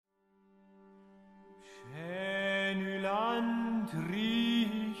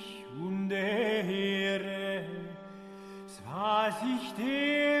Rich und Ehre, war sich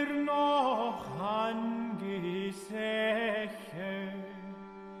der noch angesäche.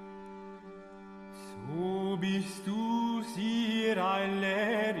 So bist du ihr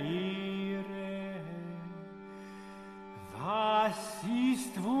aller Ehre. Was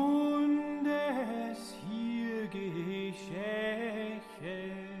ist Wundes hier geschäche?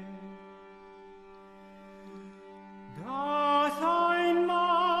 Dass ein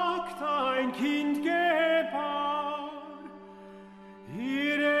Magd ein Kind gebar,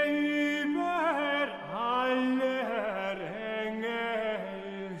 ihre über aller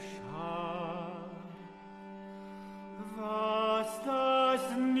Engel schar. Was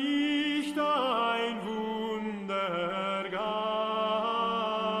das nicht ein Wunder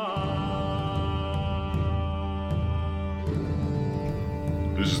gab.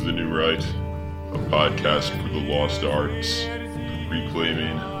 This is The New Right, a podcast for the lost arts,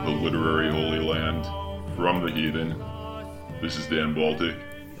 reclaiming the literary holy land from the heathen. This is Dan Baltic.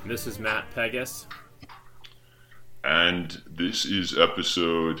 This is Matt Pegas. And this is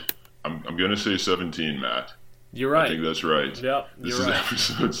episode, I'm going to say 17, Matt. You're right. I think that's right. Yep, This is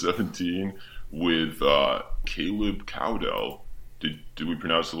episode 17 with Caleb Caudell. Did we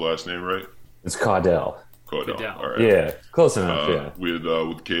pronounce the last name right? It's Caudell. Caudell. All right. Yeah, close enough, yeah. With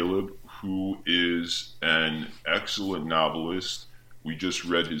Caleb, who is an excellent novelist. We just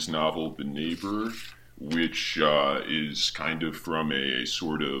read his novel, The Neighbor, which is kind of from a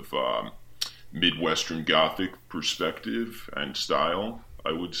sort of Midwestern Gothic perspective and style,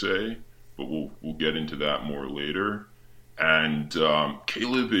 I would say. But we'll get into that more later. And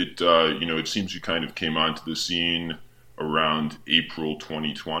Caleb, it seems you kind of came onto the scene around April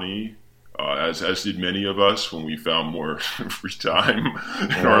 2020. As did many of us when we found more free time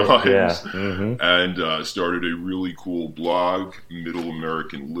in our lives, yeah. Mm-hmm. And started a really cool blog,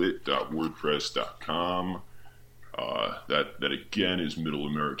 middleamericanlit.wordpress.com. That again is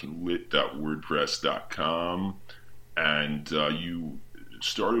middleamericanlit.wordpress.com. And you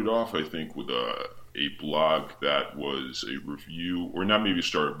started off, I think, with a blog that was a review, or not maybe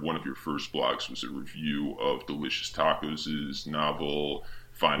started, one of your first blogs was a review of Delicious Tacos' novel,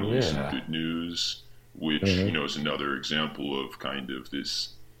 Finally Some Good News, which, is another example of kind of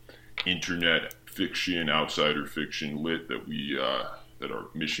this internet fiction, outsider fiction lit that that our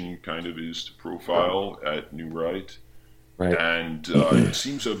mission kind of is to profile at New Right. Right. And it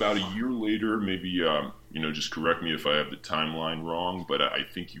seems about a year later, maybe, just correct me if I have the timeline wrong, but I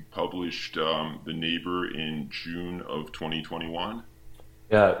think you published The Neighbor in June of 2021.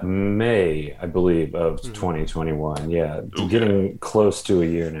 Yeah, May, I believe, of 2021. Yeah, Okay. Getting close to a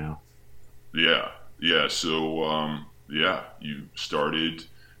year now. Yeah. So, you started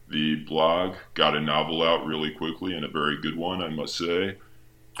the blog, got a novel out really quickly, and a very good one, I must say.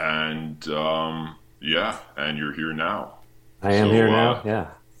 And, and you're here now. I am here now, yeah.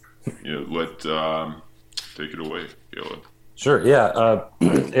 Take it away, Caleb. Sure, yeah.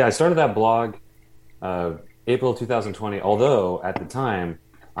 I started that blog April 2020, although at the time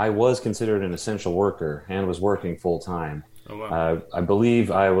I was considered an essential worker and was working full time. Oh, wow. I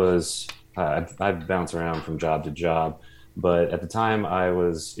believe I was, I've bounced around from job to job, but at the time I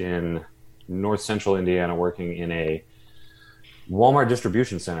was in north central Indiana working in a Walmart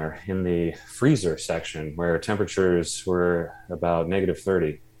distribution center in the freezer section where temperatures were about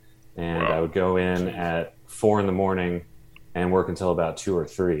 -30. And Wow. I would go in at 4 a.m. and work until about 2 or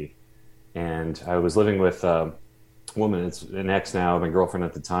 3. And I was living with a woman, it's an ex now, my girlfriend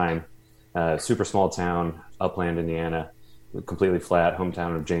at the time, super small town, Upland, Indiana, completely flat,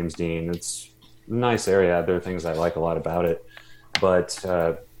 hometown of James Dean. It's a nice area. There are things I like a lot about it. But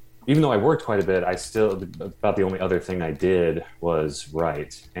even though I worked quite a bit, about the only other thing I did was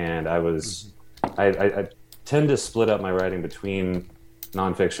write. And I tend to split up my writing between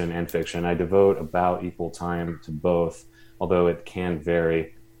nonfiction and fiction. I devote about equal time to both, although it can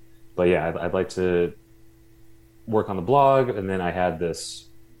vary. But yeah, I'd like to work on the blog, and then I had this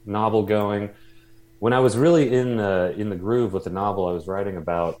novel going. When I was really in the groove with the novel, I was writing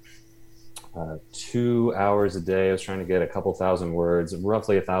about 2 hours a day. I was trying to get a couple thousand words,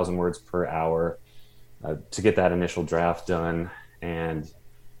 roughly 1,000 words per hour, to get that initial draft done. And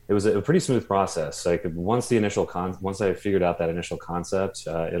it was a pretty smooth process. Once I figured out that initial concept,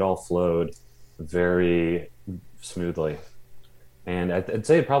 it all flowed very smoothly. And I'd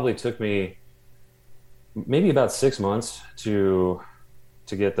say it probably took me maybe about 6 months to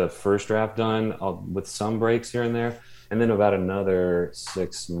get the first draft done, with some breaks here and there, and then about another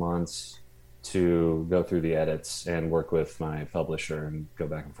 6 months to go through the edits and work with my publisher and go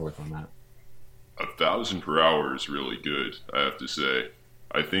back and forth on that. 1,000 per hour is really good, I have to say.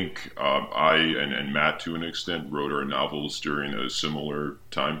 I think I and Matt, to an extent, wrote our novels during a similar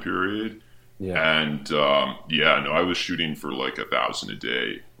time period. Yeah. And I was shooting for like 1,000 a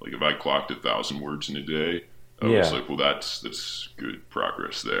day. Like if I clocked 1,000 words in a day, I was like, well, that's good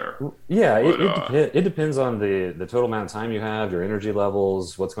progress there. Yeah, it depends on the total amount of time you have, your energy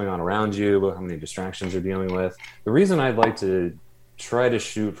levels, what's going on around you, how many distractions you're dealing with. The reason I'd like to try to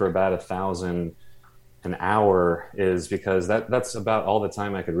shoot for about 1,000 an hour is because that's about all the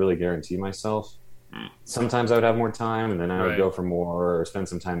time I could really guarantee myself. Sometimes I would have more time, and then I would go for more or spend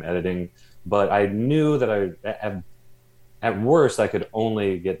some time editing. But I knew that at worst I could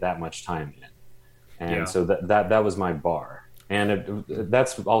only get that much time in. And so that was my bar. And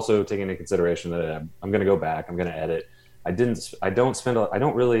that's also taking into consideration that I'm going to go back, I'm going to edit. I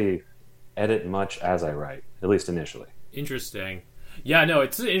don't really edit much as I write, at least initially. Interesting. Yeah, no,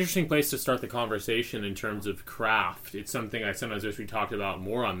 it's an interesting place to start the conversation in terms of craft. It's something I sometimes wish we talked about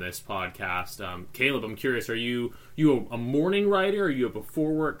more on this podcast. Caleb, I'm curious, are you a morning writer? Are you a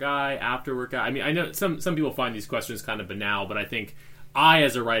before work guy, after work guy? I mean, I know some people find these questions kind of banal, but I think I,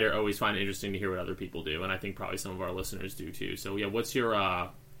 as a writer, always find it interesting to hear what other people do, and I think probably some of our listeners do too. So, yeah, what's your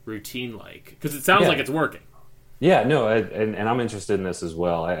routine like? Because it sounds like it's working. Yeah, no, and I'm interested in this as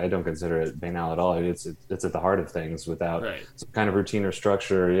well. I don't consider it banal at all. It's at the heart of things. Without some kind of routine or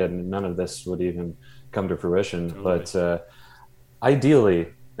structure, none of this would even come to fruition. Totally. But ideally,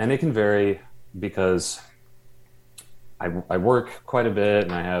 and it can vary because I work quite a bit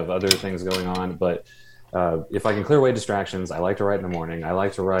and I have other things going on, but if I can clear away distractions, I like to write in the morning. I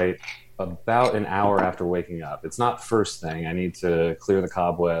like to write about an hour after waking up. It's not first thing. I need to clear the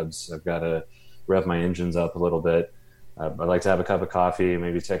cobwebs. I've got to rev my engines up a little bit. I like to have a cup of coffee,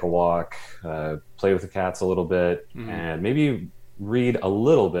 maybe take a walk, play with the cats a little bit, and maybe read a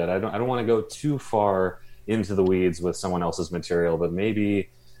little bit. I don't want to go too far into the weeds with someone else's material, but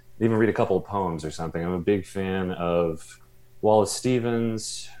maybe even read a couple of poems or something. I'm a big fan of Wallace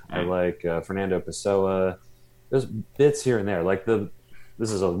Stevens. I like Fernando Pessoa. There's bits here and there. Like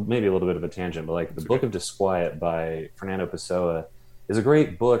this is maybe a little bit of a tangent, but like the Book of Disquiet by Fernando Pessoa is a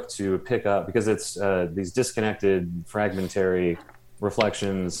great book to pick up because it's these disconnected, fragmentary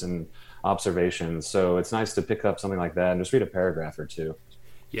reflections and observations. So it's nice to pick up something like that and just read a paragraph or two.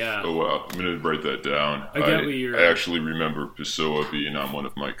 Yeah. Oh, wow. I'm going to write that down. I actually remember Pessoa being on one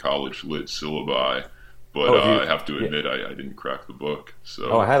of my college lit syllabi, but I have to admit I didn't crack the book.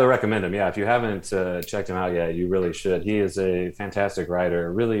 So. I highly recommend him. Yeah, if you haven't checked him out yet, you really should. He is a fantastic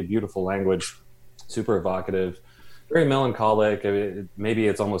writer, really beautiful language, super evocative. Very melancholic. Maybe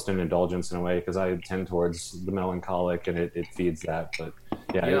it's almost an indulgence in a way because I tend towards the melancholic and it feeds that. But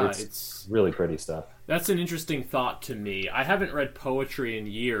it's really pretty stuff. That's an interesting thought to me. I haven't read poetry in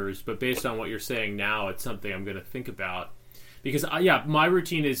years, but based on what you're saying now, it's something I'm going to think about. Because, my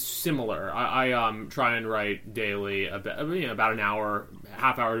routine is similar. I try and write daily about an hour,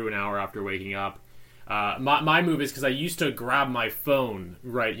 half hour to an hour after waking up. My move is because I used to grab my phone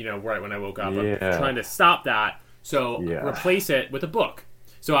right when I woke up. I'm trying to stop that. So replace it with a book.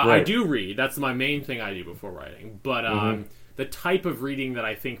 So I do read. That's my main thing I do before writing. But the type of reading that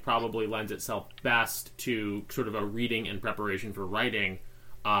I think probably lends itself best to sort of a reading in preparation for writing,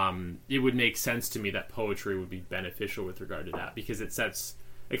 it would make sense to me that poetry would be beneficial with regard to that because it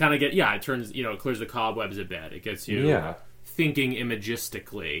clears the cobwebs a bit. It gets you thinking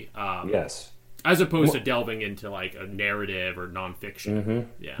imagistically. Yes. As opposed to delving into like a narrative or nonfiction.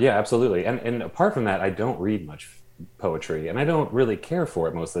 Yeah, absolutely. And apart from that, I don't read much poetry, and I don't really care for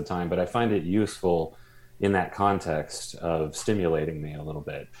it most of the time, but I find it useful in that context of stimulating me a little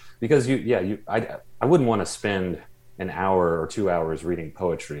bit. Because I wouldn't want to spend an hour or 2 hours reading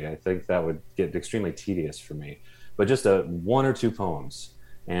poetry. I think that would get extremely tedious for me. But just one or two poems,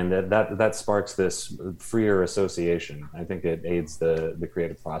 and that sparks this freer association. I think it aids the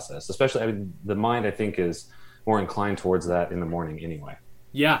creative process. Especially, the mind, I think, is more inclined towards that in the morning anyway.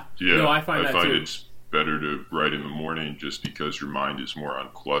 Yeah. No, I find too. It's better to write in the morning just because your mind is more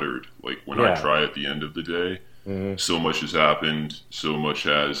uncluttered. Like when I try at the end of the day, so much has happened, so much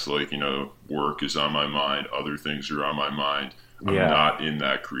has work is on my mind, other things are on my mind. I'm not in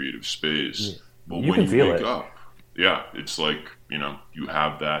that creative space. But when you wake up, it's like, you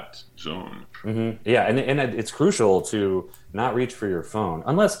have that zone. Yeah, and it's crucial to not reach for your phone.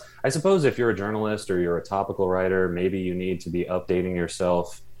 Unless, I suppose, if you're a journalist or you're a topical writer, maybe you need to be updating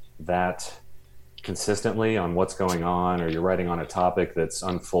yourself that consistently on what's going on, or you're writing on a topic that's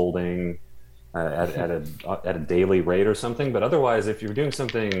unfolding at a daily rate or something. But otherwise, if you're doing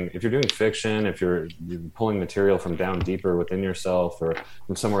fiction, if you're pulling material from down deeper within yourself or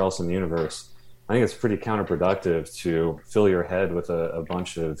from somewhere else in the universe, I think it's pretty counterproductive to fill your head with a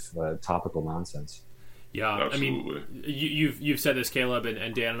bunch of topical nonsense. Yeah, Absolutely. I mean, you've said this, Caleb,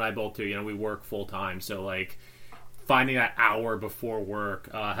 and Dan and I both do. You know, we work full time, so like finding that hour before work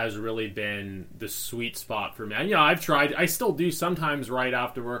has really been the sweet spot for me. And, you know, I've tried. I still do sometimes right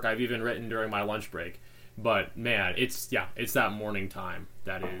after work. I've even written during my lunch break. But man, it's that morning time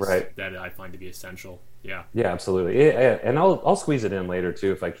that is right. that I find to be essential. Yeah. Yeah, absolutely. And I'll squeeze it in later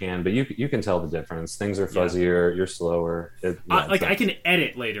too if I can. But you can tell the difference. Things are fuzzier. You're slower. I can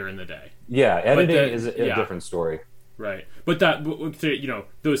edit later in the day. Yeah, editing is a different story. Right, but that you know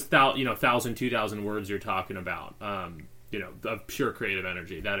those 1,000, 2,000 words you're talking about, you know, of pure creative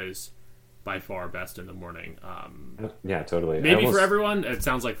energy. That is by far best in the morning. Yeah, totally. Maybe for everyone, it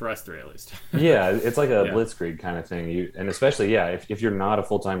sounds like for us three at least. Yeah, it's like a blitzkrieg kind of thing. And especially, if you're not a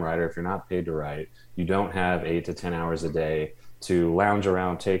full-time writer, if you're not paid to write, you don't have 8 to 10 hours a day to lounge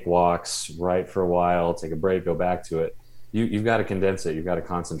around, take walks, write for a while, take a break, go back to it. You've got to condense it. You've got to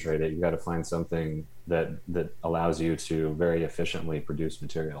concentrate it. You've got to find something that allows you to very efficiently produce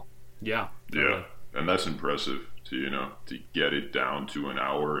material. Yeah. Yeah. And that's impressive to get it down to an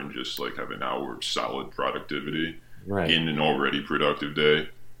hour and just like have an hour of solid productivity in an already productive day.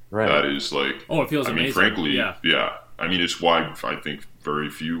 Right. That is like, it feels amazing. I mean, frankly, yeah. I mean, it's why I think there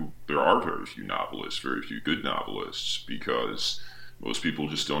are very few novelists, very few good novelists, because most people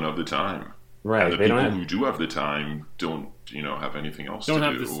just don't have the time. Right. And the people who do have the time don't, have anything else to do.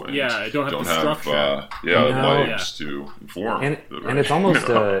 Don't have the structure. Lives to inform. And it's almost,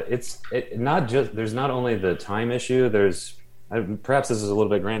 not just, there's not only the time issue, there's, perhaps this is a little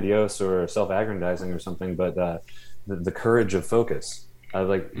bit grandiose or self-aggrandizing or something, but the courage of focus.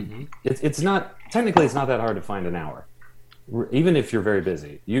 It's not that hard to find an hour. Even if you're very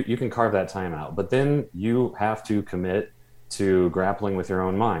busy, you can carve that time out, but then you have to commit to grappling with your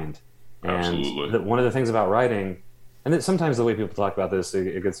own mind. Absolutely. And one of the things about writing, and sometimes the way people talk about this,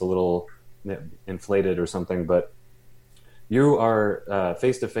 it gets a little inflated or something, but you are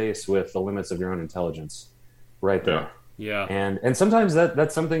face to face with the limits of your own intelligence right there. Yeah. And sometimes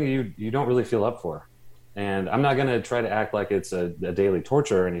that's something you don't really feel up for. And I'm not going to try to act like it's a daily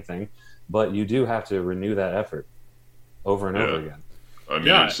torture or anything, but you do have to renew that effort over and over again. I mean,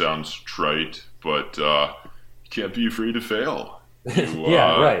 it sounds trite, but you can't be afraid to fail. You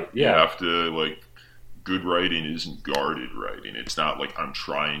have to, good writing isn't guarded writing. It's not like I'm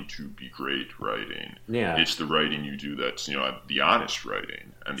trying to be great writing. Yeah. It's the writing you do that's, the honest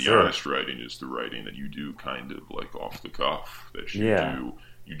writing. And the honest writing is the writing that you do kind of like off the cuff, that you do.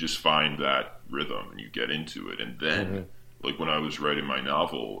 You just find that rhythm and you get into it. And then, like when I was writing my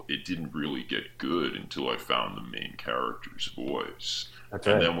novel, it didn't really get good until I found the main character's voice. That's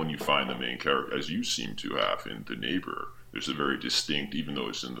and right. then when you find the main character, as you seem to have in The Neighbor, there's a very distinct, even though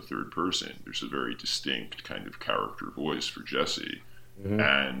it's in the third person, there's a very distinct kind of character voice for Jesse.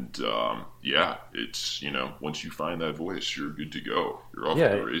 And it's, once you find that voice, you're good to go. You're off to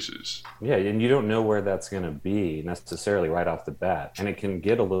the races. Yeah, and you don't know where that's going to be necessarily right off the bat. And it can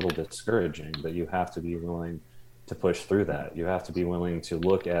get a little discouraging, but you have to be willing to push through that. You have to be willing to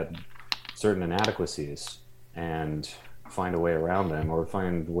look at certain inadequacies and find a way around them, or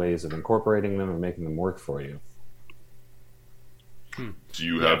find ways of incorporating them and making them work for you. Do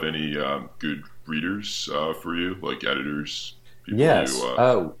you have any good readers for you, like editors? Yes.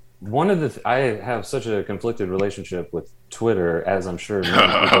 One of I have such a conflicted relationship with Twitter, as I'm sure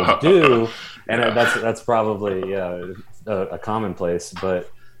many people do, and that's probably a commonplace.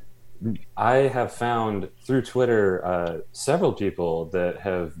 But I have found through Twitter several people that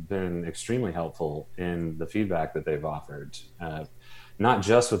have been extremely helpful in the feedback that they've offered. Not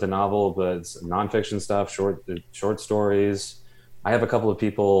just with the novel, but nonfiction stuff, short stories. I have a couple of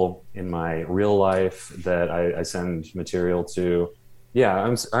people in my real life that I send material to.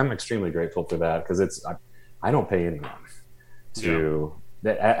 Yeah, I'm extremely grateful for that, because I don't pay anyone to.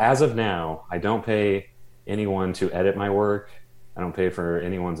 As of now, I don't pay anyone to edit my work. I don't pay for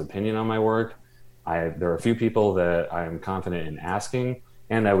anyone's opinion on my work. There are a few people that I'm confident in asking,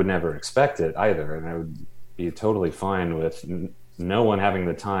 and I would never expect it either. And I would be totally fine with no one having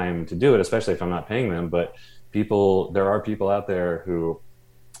the time to do it, especially if I'm not paying them. But there are people out there who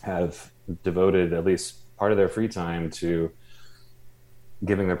have devoted at least part of their free time to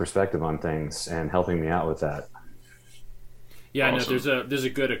giving their perspective on things and helping me out with that. Yeah, Awesome. No, there's a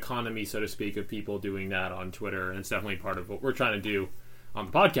good economy, so to speak, of people doing that on Twitter, and it's definitely part of what we're trying to do on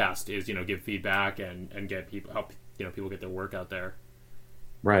the podcast is, give feedback and get help people get their work out there.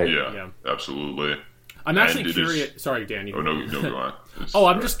 Right. Yeah. Absolutely. I'm actually curious. Sorry, Dan. Go on.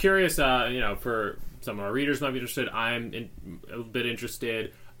 I'm just curious. For some of our readers might be interested. I'm a bit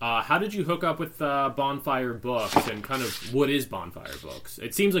interested. How did you hook up with Bonfire Books, and kind of what is Bonfire Books?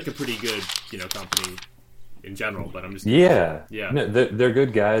 It seems like a pretty good, company in general, but I'm just Yeah. yeah. No, they're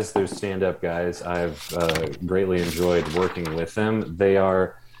good guys. They're stand-up guys. I've greatly enjoyed working with them. They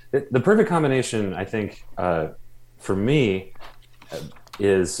are the perfect combination, I think, for me,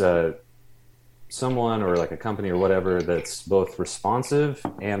 is someone or like a company or whatever that's both responsive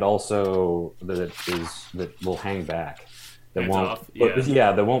and also that will hang back, that Hands won't off,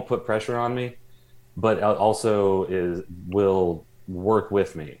 that won't put pressure on me, but also will work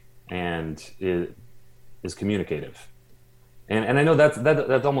with me and is communicative. And I know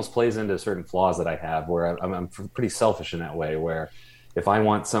that almost plays into certain flaws that I have, where I'm pretty selfish in that way, where if I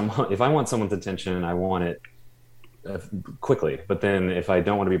want someone's attention, I want it quickly, but then if I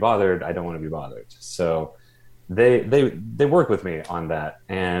don't want to be bothered, I don't want to be bothered. So they work with me on that,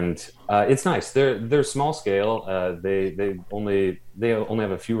 and it's nice. They're small scale. They only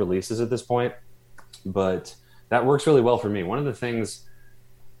have a few releases at this point, but that works really well for me. One of the things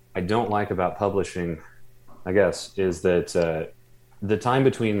I don't like about publishing, I guess, is that the time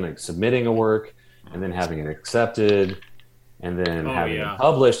between like submitting a work and then having it accepted and then having it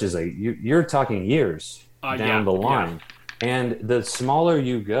published is like you're talking years down the line. Yeah. And the smaller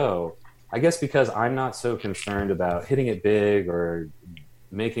you go, I guess because I'm not so concerned about hitting it big or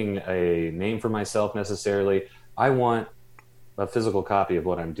making a name for myself necessarily, I want a physical copy of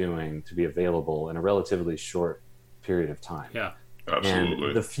what I'm doing to be available in a relatively short period of time. Yeah, absolutely.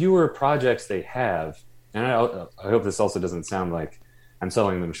 And the fewer projects they have, and I hope this also doesn't sound like I'm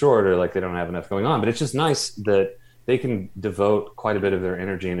selling them short or like they don't have enough going on, but it's just nice that they can devote quite a bit of their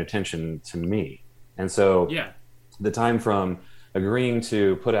energy and attention to me. And so the time from agreeing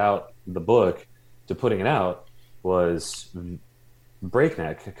to put out the book to putting it out was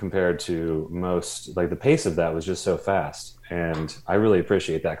breakneck compared to most. Like the pace of that was just so fast. And I really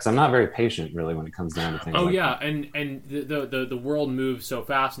appreciate that because I'm not very patient really when it comes down to things that. And the world moves so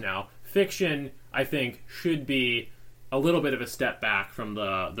fast now. Fiction, I think, should be a little bit of a step back from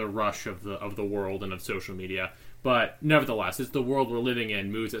the rush of the world and of social media. But nevertheless, it's the world we're living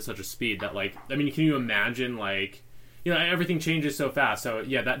in moves at such a speed that, like, I mean, can you imagine, like, everything changes so fast. So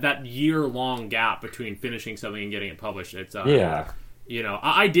yeah, that year-long gap between finishing something and getting it published, it's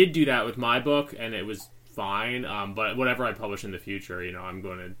I did do that with my book, and it was fine. But whatever I publish in the future, I'm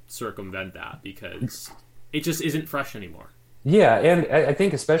going to circumvent that because it just isn't fresh anymore. Yeah, and I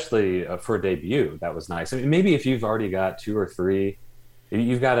think especially for a debut, that was nice. I mean, maybe if you've already got 2 or 3.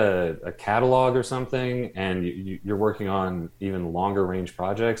 You've got a catalog or something, and you're working on even longer range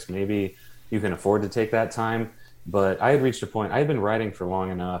projects. Maybe you can afford to take that time. But I had reached a point. I had been writing for long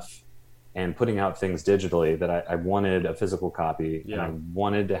enough and putting out things digitally that I wanted a physical copy, and I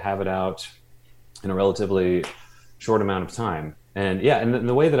wanted to have it out in a relatively short amount of time. And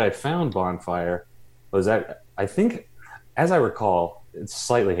the way that I found Bonfire was that I think, as I recall, it's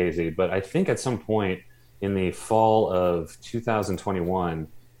slightly hazy, but I think at some point in the fall of 2021,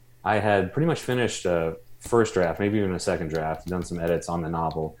 I had pretty much finished a first draft, maybe even a second draft, done some edits on the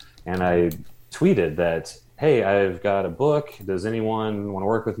novel, and I tweeted that, hey, I've got a book. Does anyone want to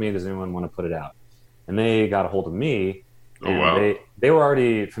work with me? Does anyone want to put it out? And they got a hold of me, and they were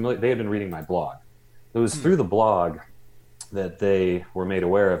already familiar. They had been reading my blog. It was through the blog that they were made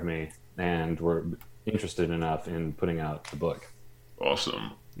aware of me and were interested enough in putting out the book.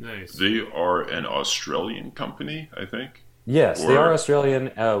 Awesome. Nice. They are an Australian company, I think. Yes, they are Australian.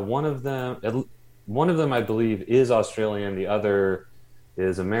 One of them, I believe, is Australian. The other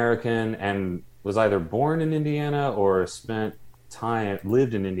is American and was either born in Indiana or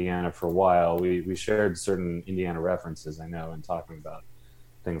lived in Indiana for a while. We shared certain Indiana references, I know, in talking about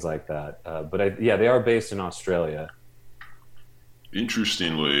things like that. But they are based in Australia.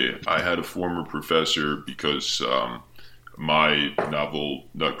 Interestingly, I had a former professor because my novel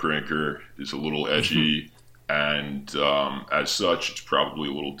Nutcracker is a little edgy, and as such, it's probably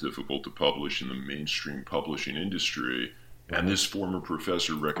a little difficult to publish in the mainstream publishing industry. And this former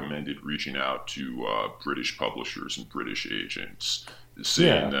professor recommended reaching out to British publishers and British agents,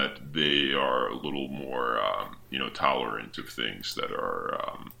 saying that they are a little more, tolerant of things that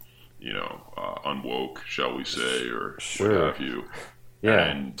are, unwoke, shall we say, or what have you. Yeah.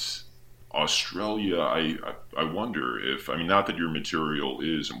 And Australia, I wonder if, not that your material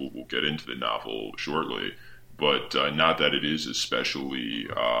is, and we'll get into the novel shortly, but not that it is especially,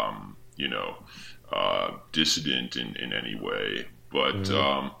 dissident in any way, but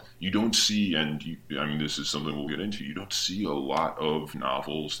you don't see, this is something we'll get into, you don't see a lot of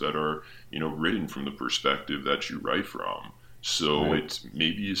novels that are, written from the perspective that you write from. So it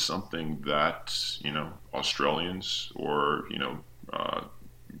maybe is something that, Australians or,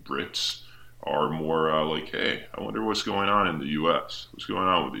 Brits are more like, hey, I wonder what's going on in the U.S. What's going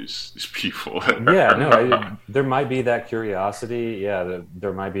on with these people? There might be that curiosity. Yeah,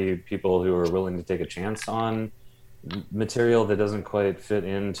 there might be people who are willing to take a chance on material that doesn't quite fit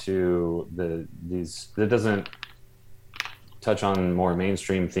into that doesn't touch on more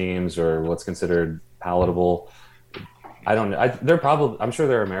mainstream themes or what's considered palatable. I don't know. I'm sure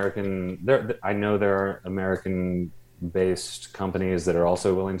there are American. I know there are American-based companies that are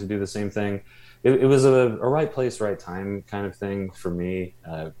also willing to do the same thing. It was a right place, right time kind of thing for me,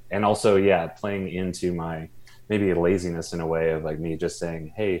 and also, playing into my maybe laziness in a way of like me just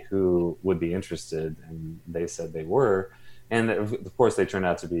saying, "Hey, who would be interested?" And they said they were, and of course they turned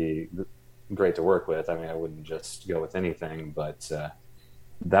out to be great to work with. I mean, I wouldn't just go with anything, but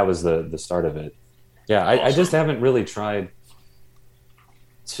that was the start of it. Yeah, awesome. I just haven't really tried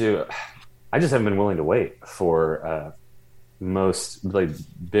to. I just haven't been willing to wait for most like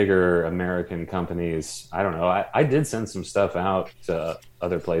bigger American companies. I don't know. I did send some stuff out to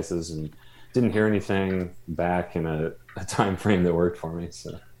other places and didn't hear anything back in a time frame that worked for me.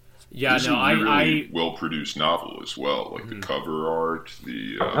 So yeah, this I well produced novel as well. Like the cover art,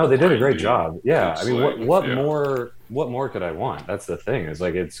 they did a great job. Yeah, I mean, what more could I want? That's the thing. Is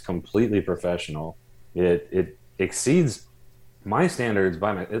like it's completely professional. It exceeds my standards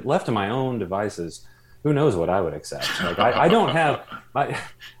left to my own devices. Who knows what I would accept? Like I don't have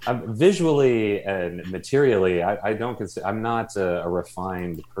visually and materially. I don't consider. I'm not a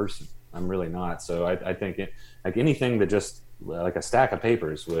refined person. I'm really not. So I think like anything that just like a stack of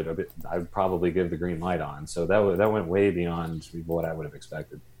papers I'd probably give the green light on. So that went way beyond what I would have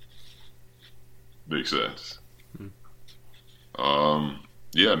expected. Makes sense.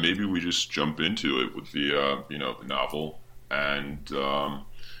 Yeah, maybe we just jump into it with the the novel. And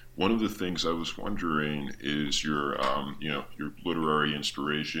one of the things I was wondering is your your literary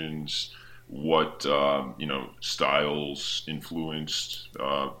inspirations. What styles influenced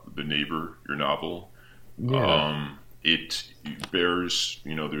The Neighbor, your novel? Yeah. It bears,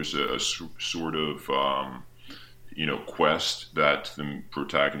 there's a sort of quest that the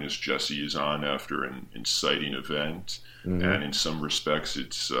protagonist Jesse is on after an inciting event, and in some respects,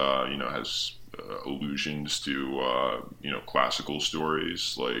 it's has allusions to classical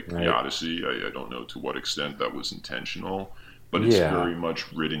stories like the Odyssey. I don't know to what extent that was intentional. But it's very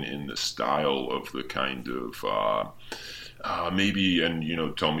much written in the style of the kind of maybe,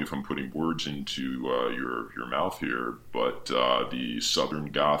 and tell me if I'm putting words into your mouth here, but the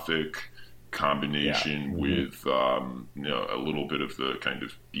Southern Gothic combination with a little bit of the kind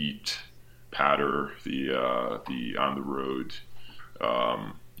of beat patter, the on the road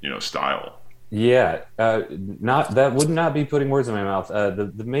style. Yeah, that would not be putting words in my mouth.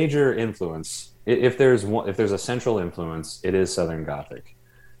 The major influence. If there's a central influence, it is Southern Gothic.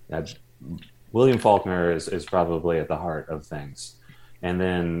 William Faulkner is probably at the heart of things, and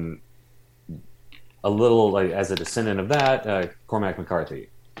then a little like as a descendant of that, Cormac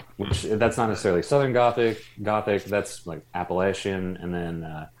McCarthy, which that's not necessarily Southern Gothic. That's like Appalachian and then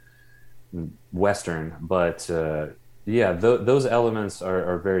Western, but those elements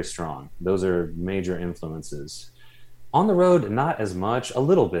are very strong. Those are major influences. On the road, not as much. A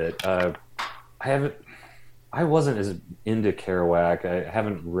little bit. I wasn't as into Kerouac. I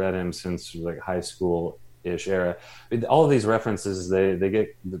haven't read him since like high school-ish era. All of these references,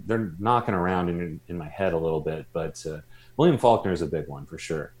 they're knocking around in my head a little bit. But William Faulkner is a big one for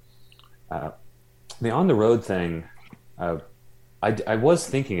sure. The on the road thing, I was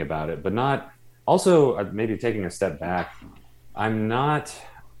thinking about it, but not. Also, maybe taking a step back, I'm not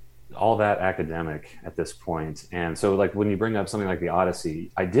all that academic at this point. And so like when you bring up something like the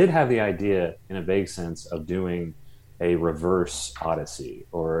Odyssey, I did have the idea in a vague sense of doing a reverse Odyssey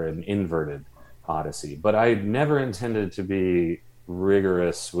or an inverted Odyssey, but I never intended to be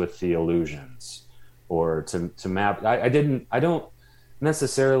rigorous with the allusions or to map. I don't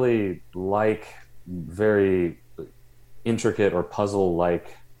necessarily like very intricate or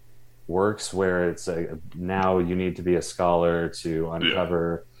puzzle-like works where it's now you need to be a scholar to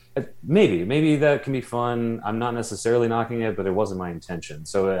uncover. Maybe that can be fun. I'm not necessarily knocking it, but it wasn't my intention.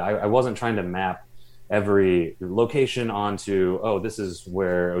 So I wasn't trying to map every location onto, this is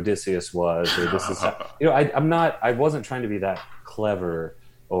where Odysseus was, or this is I wasn't trying to be that clever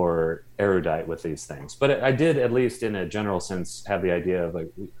or erudite with these things. But I did, at least in a general sense, have the idea of like,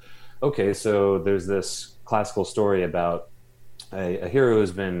 okay, so there's this classical story about a hero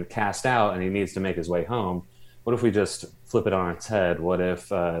who's been cast out and he needs to make his way home. What if we just flip it on its head? What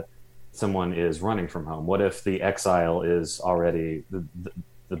if someone is running from home? What if the exile is already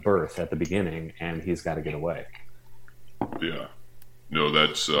the birth at the beginning and he's got to get away? Yeah. No,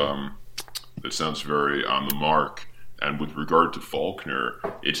 that sounds very on the mark. And with regard to Faulkner,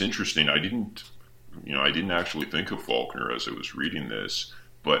 it's interesting. I didn't actually think of Faulkner as I was reading this,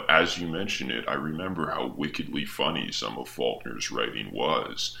 but as you mention it, I remember how wickedly funny some of Faulkner's writing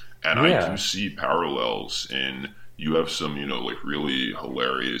was. And I do see parallels in, you have some, like really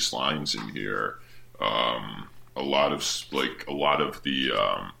hilarious lines in here. A lot of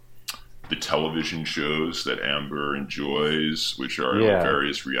the television shows that Amber enjoys, which are like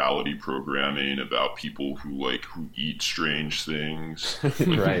various reality programming about people who eat strange things,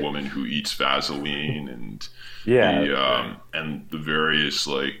 the woman who eats Vaseline, and and the various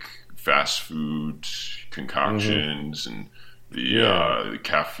like fast food concoctions and the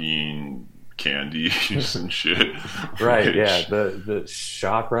caffeine candies and shit. Right. The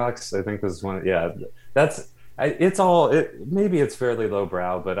shock rocks, I think, was one. Maybe it's fairly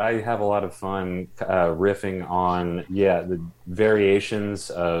lowbrow, but I have a lot of fun riffing on the variations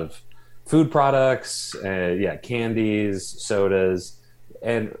of food products, candies, sodas,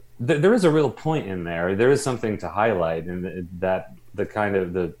 and there is a real point in there. There is something to highlight, in that the kind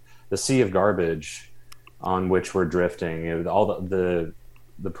of the sea of garbage on which we're drifting, all the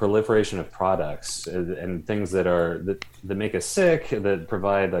proliferation of products and things that make us sick, that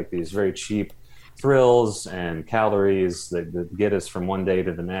provide like these very cheap thrills and calories that get us from one day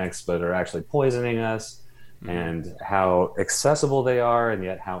to the next, but are actually poisoning us, and how accessible they are, and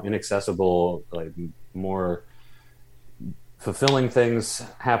yet how inaccessible, like, more fulfilling things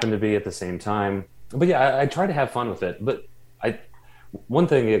happen to be at the same time. But I try to have fun with it. But one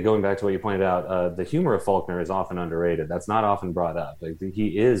thing, going back to what you pointed out, the humor of Faulkner is often underrated. That's not often brought up. Like,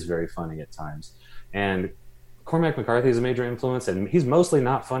 he is very funny at times, and Cormac McCarthy is a major influence, and he's mostly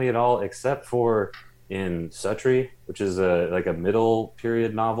not funny at all, except for in Suttree, which is a middle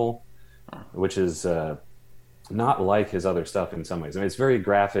period novel, which is not like his other stuff in some ways. I mean, it's very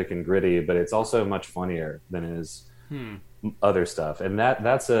graphic and gritty, but it's also much funnier than his other stuff, and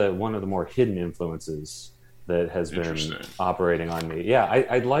that's one of the more hidden influences that has been operating on me. Yeah,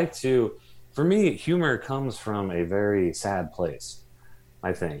 I'd like to. For me, humor comes from a very sad place.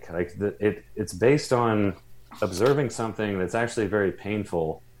 I think it's based on observing something that's actually very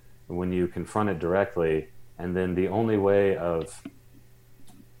painful when you confront it directly, and then the only way of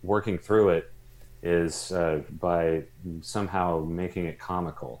working through it is by somehow making it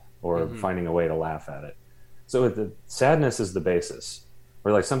comical or finding a way to laugh at it. So the sadness is the basis,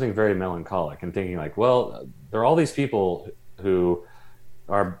 or like something very melancholic, and thinking like, well, there are all these people who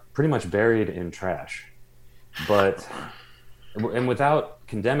are pretty much buried in trash, and without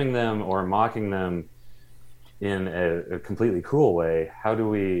condemning them or mocking them in a completely cruel way, how do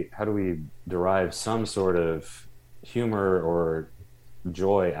we derive some sort of humor or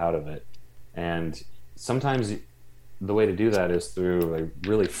joy out of it? And sometimes the way to do that is through a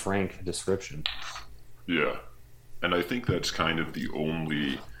really frank description. Yeah, and I think that's kind of the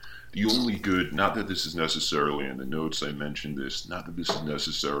only good. Not that this is necessarily in the notes I mentioned this. Not that this is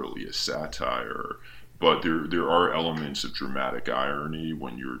necessarily a satire. But there are elements of dramatic irony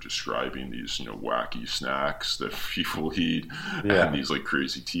when you're describing these, wacky snacks that people eat, and these like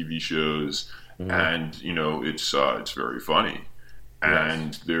crazy TV shows, and it's very funny,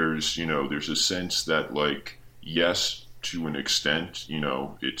 and there's a sense that, like, yes, to an extent,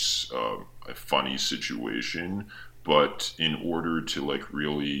 it's a funny situation, but in order to like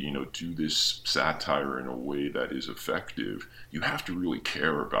really, do this satire in a way that is effective, you have to really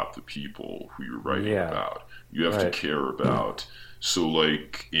care about the people who you're writing about. You have to care about. So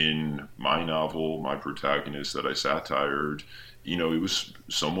like in my novel, my protagonist that I satired, it was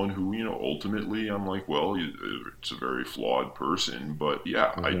someone who, ultimately I'm like, well, it's a very flawed person, but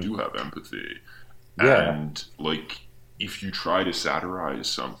I do have empathy. And like, if you try to satirize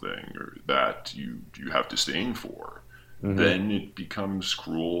something that you have disdain for, then it becomes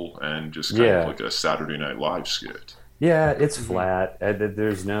cruel and just kind of like a Saturday Night Live skit. Yeah, it's flat.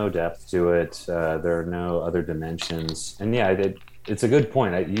 There's no depth to it. There are no other dimensions. And it's a good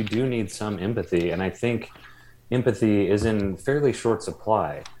point. You do need some empathy, and I think empathy is in fairly short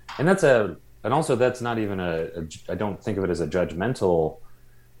supply. And also that's not even I don't think of it as a judgmental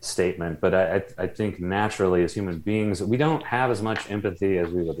statement, but I think naturally as human beings, we don't have as much empathy as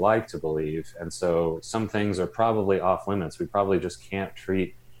we would like to believe. And so some things are probably off limits. We probably just can't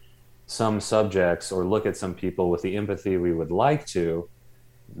treat some subjects or look at some people with the empathy we would like to.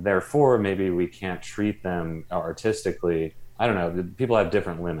 Therefore, maybe we can't treat them artistically. I don't know. People have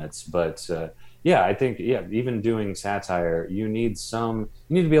different limits, but I think even doing satire, you need to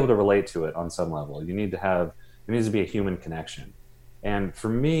be able to relate to it on some level. There needs to be a human connection. And for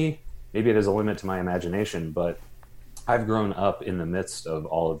me, maybe it is a limit to my imagination, but I've grown up in the midst of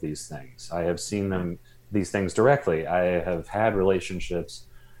all of these things. I have seen these things directly. I have had relationships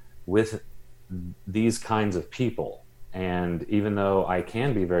with these kinds of people. And even though I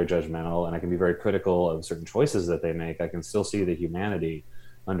can be very judgmental and I can be very critical of certain choices that they make, I can still see the humanity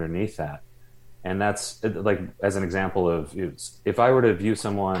underneath that. And that's like, as an example of, if I were to view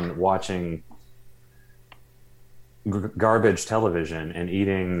someone watching garbage television and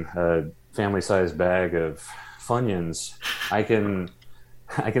eating a family-sized bag of Funyuns, I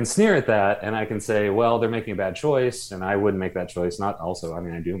can sneer at that, and I can say, well, they're making a bad choice, and I wouldn't make that choice. Not also, I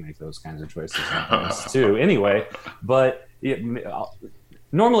mean, I do make those kinds of choices sometimes too. Anyway, but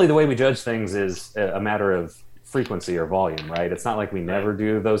normally the way we judge things is a matter of frequency or volume, right? It's not like we never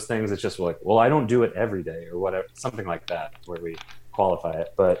do those things. It's just like, well, I don't do it every day or whatever, something like that, where we qualify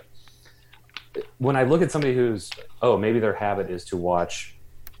it. But when I look at somebody who's, maybe their habit is to watch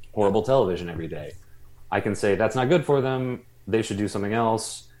horrible television every day, I can say that's not good for them. They should do something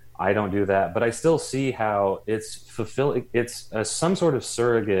else. I don't do that, but I still see how it's fulfilling. It's some sort of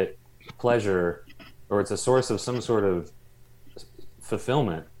surrogate pleasure, or it's a source of some sort of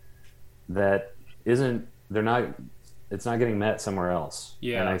fulfillment that isn't. It's not getting met somewhere else.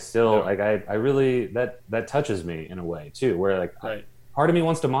 Yeah, and I still I really that touches me in a way too, where like part of me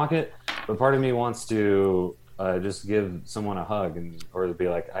wants to mock it, but part of me wants to just give someone a hug or be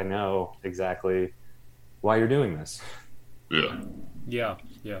like, I know exactly why you're doing this. Yeah,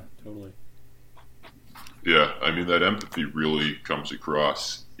 totally. Yeah, I mean, that empathy really comes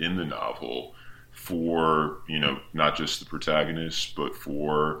across in the novel for, not just the protagonist, but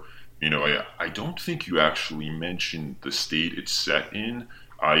for, I don't think you actually mentioned the state it's set in.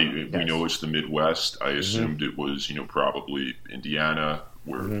 We know it's the Midwest. I assumed it was, probably Indiana,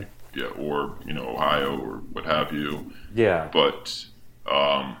 where, or, Ohio or what have you. Yeah.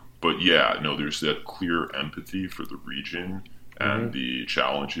 But yeah, no, there's that clear empathy for the region and the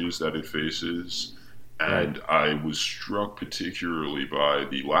challenges that it faces. And I was struck particularly by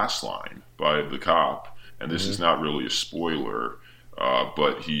the last line by the cop, and this is not really a spoiler,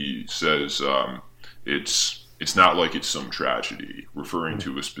 but he says it's not like it's some tragedy, referring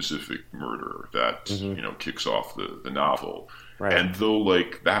to a specific murder that kicks off the novel. Right. And though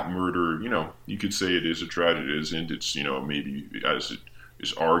like that murder, you could say it is a tragedy, it isn't. It's maybe as it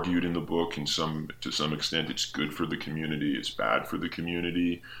is argued in the book, to some extent, it's good for the community, it's bad for the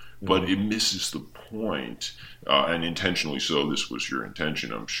community, but it misses the point, and intentionally so. This was your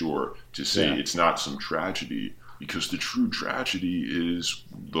intention, I'm sure, to say it's not some tragedy, because the true tragedy is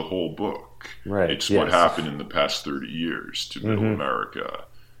the whole book. Right. It's what happened in the past 30 years to Middle America.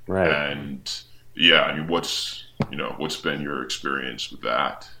 Right. And yeah, I mean, what's been your experience with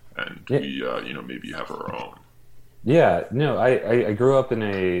that? And we, maybe have our own. Yeah, no, I grew up in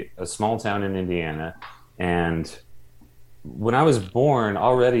a small town in Indiana, and when I was born,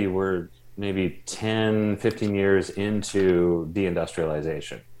 already we're maybe 10, 15 years into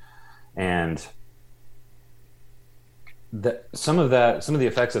deindustrialization. And some of the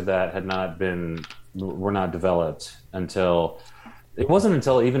effects of that were not developed until, it wasn't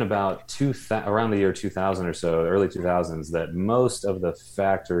until even about around the year 2000 or so, early 2000s, that most of the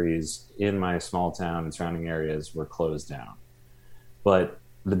factories in my small town and surrounding areas were closed down. But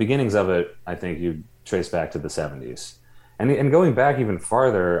the beginnings of it, I think you trace back to the 70s. And going back even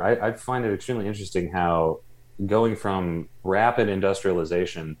farther, I find it extremely interesting how going from rapid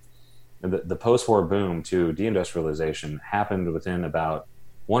industrialization, the post-war boom, to deindustrialization happened within about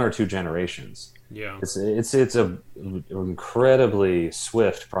 1 or 2 generations. Yeah, it's a incredibly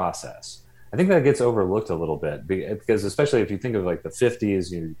swift process. I think that gets overlooked a little bit because, especially if you think of like the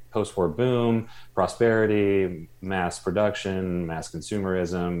 50s, post-war boom, prosperity, mass production, mass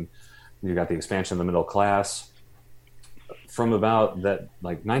consumerism, you got the expansion of the middle class. From about that,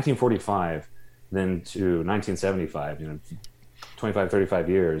 like 1945, then to 1975, 25, 35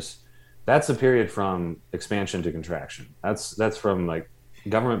 years. That's a period from expansion to contraction. That's from like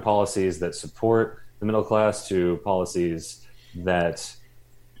government policies that support the middle class to policies that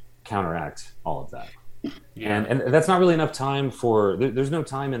counteract all of that. Yeah. And that's not really enough time there's no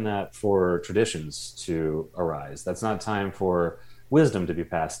time in that for traditions to arise. That's not time for wisdom to be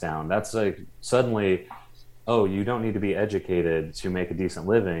passed down. That's like suddenly, you don't need to be educated to make a decent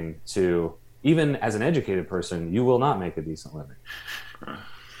living, to even as an educated person, you will not make a decent living.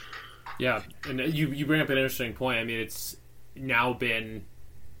 Yeah, and you bring up an interesting point. I mean, it's now been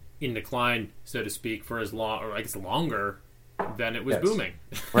in decline, so to speak, for as long, or I guess longer than it was booming.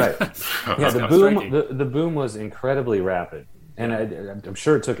 Right. Yeah, the boom was incredibly rapid, and I'm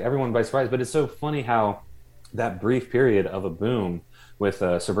sure it took everyone by surprise. But it's so funny how that brief period of a boom with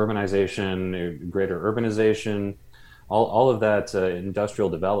suburbanization, greater urbanization, all of that industrial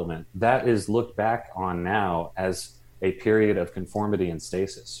development, that is looked back on now as a period of conformity and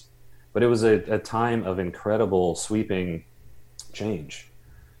stasis. But it was a time of incredible sweeping change.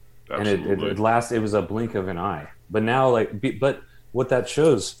 Absolutely. And it was a blink of an eye. But now, but what that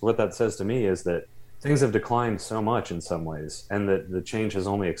says to me is that things have declined so much in some ways, and that the change has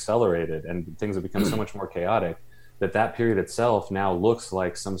only accelerated, and things have become so much more chaotic, that period itself now looks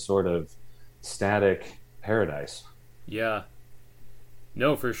like some sort of static paradise. Yeah.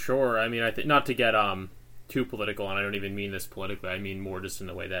 No, for sure. I mean, I think not to get too political, and I don't even mean this politically. I mean more just in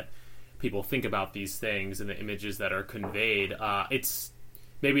the way that people think about these things and the images that are conveyed.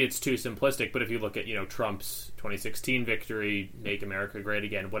 Maybe it's too simplistic, but if you look at Trump's 2016 victory, "Make America Great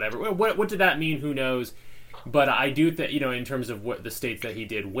Again," whatever. What did that mean? Who knows? But I do think in terms of what the states that he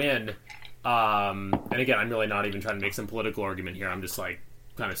did win. And again, I'm really not even trying to make some political argument here. I'm just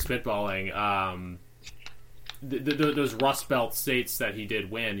kind of spitballing. Those Rust Belt states that he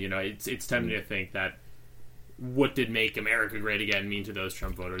did win, it's tempting to think that what did "Make America Great Again" mean to those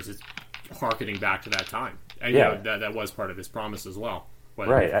Trump voters? It's harkening back to that time. And that was part of his promise as well.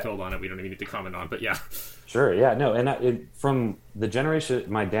 Whether we fulfilled on it, we don't even need to comment on. But yeah, sure, yeah, no, and from the generation,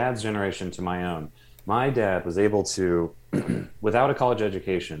 my dad's generation to my own, my dad was able to, without a college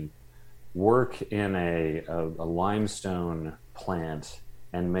education, work in a limestone plant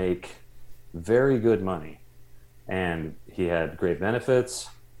and make very good money, and he had great benefits.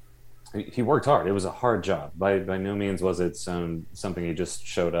 He worked hard. It was a hard job. By no means was it something he just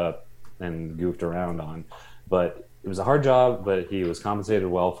showed up and goofed around on, but it was a hard job. But he was compensated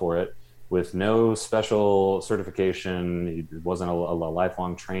well for it, with no special certification. It wasn't a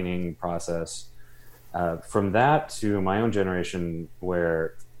lifelong training process. From that to my own generation,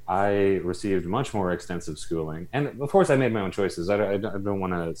 where I received much more extensive schooling, and of course I made my own choices. I don't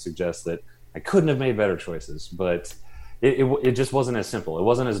want to suggest that I couldn't have made better choices, but it just wasn't as simple. It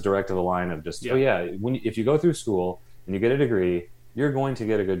wasn't as direct of a line of just, if you go through school and you get a degree, you're going to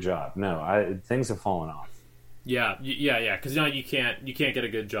get a good job. No, things have fallen off. Yeah. Because you can't get a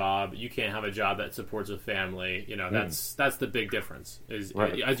good job. You can't have a job that supports a family. That's the big difference. Is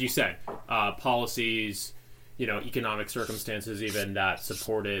right. As you said, policies, economic circumstances, even that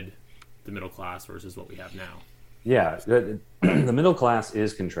supported the middle class versus what we have now. Yeah, the middle class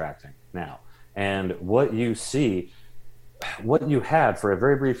is contracting now, and what you had for a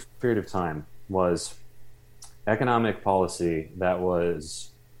very brief period of time was economic policy that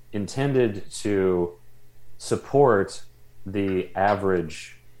was intended to support the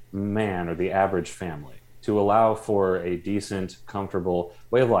average man or the average family, to allow for a decent, comfortable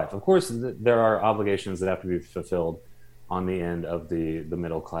way of life. Of course, there are obligations that have to be fulfilled on the end of the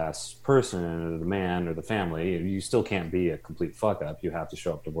middle class person, or the man, or the family. You still can't be a complete fuck up. You have to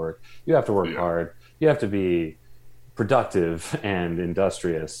show up to work. You have to work hard. You have to be productive and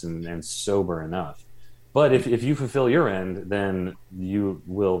industrious and sober enough. But if you fulfill your end, then you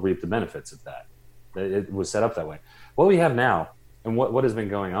will reap the benefits of that. It was set up that way. What we have now, and what has been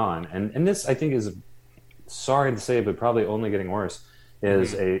going on, and this I think is, sorry to say, but probably only getting worse,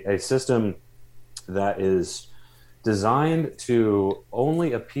 is a system that is designed to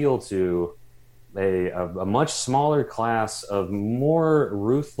only appeal to a much smaller class of more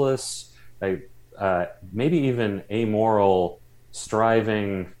ruthless, maybe even amoral,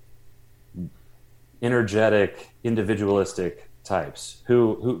 striving, energetic, individualistic types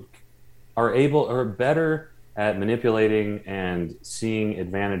who are better at manipulating and seeing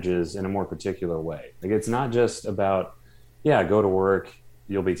advantages in a more particular way. Like, it's not just about, go to work,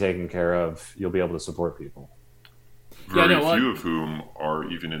 you'll be taken care of, you'll be able to support people. Very few of whom are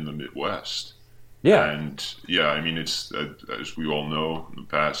even in the Midwest. Yeah. And it's, as we all know, in the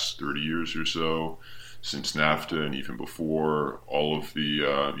past 30 years or so, since NAFTA and even before, all of the,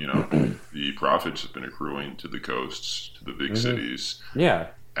 the profits have been accruing to the coasts, to the big cities. Yeah.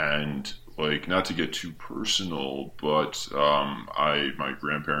 And, not to get too personal, but my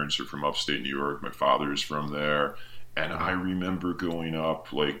grandparents are from upstate New York. My father's from there. And I remember going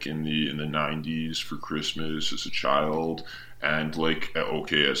up in the 90s for Christmas as a child, and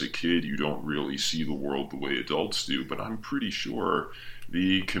as a kid you don't really see the world the way adults do, but I'm pretty sure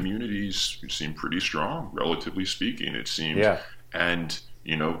the communities seem pretty strong, relatively speaking, it seems. Yeah. And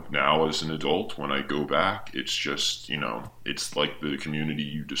now as an adult, when I go back, it's just, it's like the community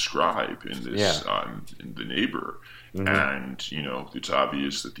you describe in this, in The Neighbor. Mm-hmm. And, it's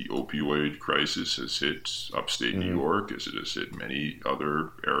obvious that the opioid crisis has hit upstate New York, as it has hit many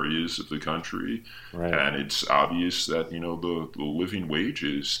other areas of the country. Right. And it's obvious that, the living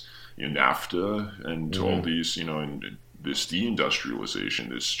wages, NAFTA and all these, and this deindustrialization,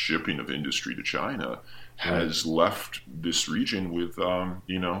 this shipping of industry to China, has left this region with,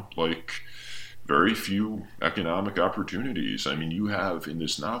 like very few economic opportunities. I mean, you have in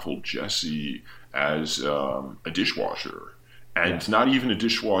this novel Jesse as a dishwasher. And not even a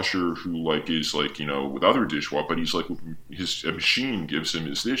dishwasher who like is like, with other dishwasher, but he's like a machine gives him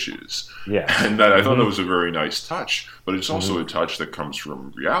his dishes. Yeah. And that I thought that was a very nice touch, but it's also a touch that comes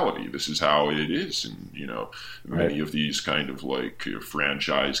from reality. This is how it is in, many of these kind of like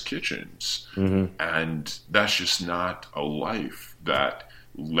franchise kitchens. And that's just not a life that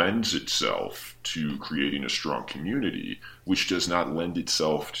lends itself to creating a strong community, which does not lend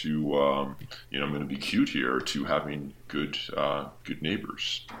itself to, I'm going to be cute here, to having good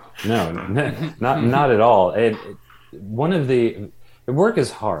neighbors. No, not at all. Work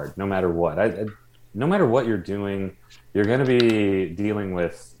is hard, no matter what. No matter what you're doing, you're going to be dealing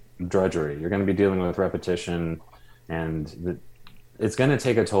with drudgery. You're going to be dealing with repetition, and it's going to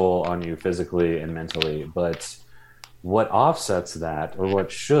take a toll on you physically and mentally. But what offsets that, or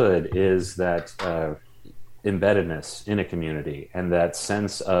what should, is that embeddedness in a community and that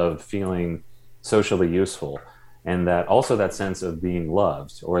sense of feeling socially useful, and that sense of being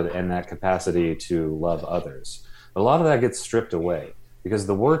loved, and that capacity to love others. But a lot of that gets stripped away because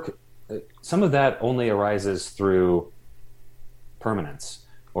the work, some of that only arises through permanence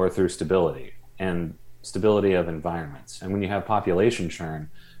or through stability of environments. And when you have population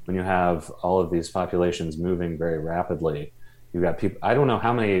churn, when you have all of these populations moving very rapidly, you've got people, I don't know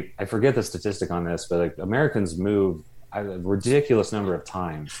how many, I forget the statistic on this, but like Americans move a ridiculous number of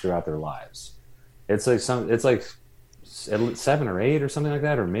times throughout their lives. It's like 7 or 8 or something like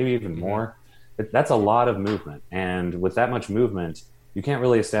that, or maybe even more. That's a lot of movement. And with that much movement, you can't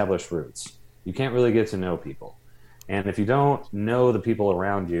really establish roots. You can't really get to know people. And if you don't know the people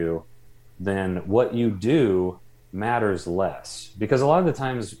around you, then what you do matters less, because a lot of the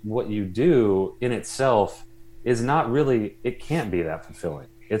times what you do in itself is not really, it can't be that fulfilling.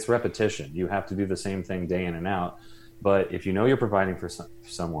 It's repetition. You have to do the same thing day in and out. But if you know you're providing for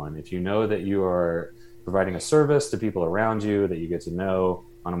someone, if you know that you are providing a service to people around you that you get to know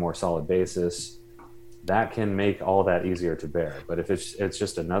on a more solid basis, that can make all that easier to bear. But if it's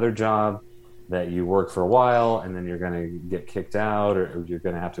just another job that you work for a while and then you're going to get kicked out, or you're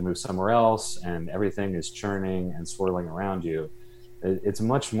going to have to move somewhere else, and everything is churning and swirling around you, it's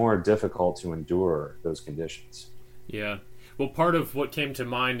much more difficult to endure those conditions. Yeah. Well, part of what came to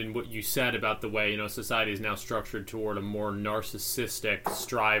mind in what you said about the way, society is now structured toward a more narcissistic,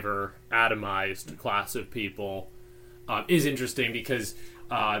 striver, atomized class of people is interesting, because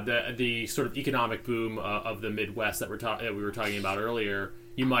the sort of economic boom of the Midwest that we were talking about earlier,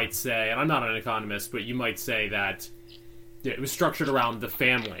 you might say, and I'm not an economist, but you might say that it was structured around the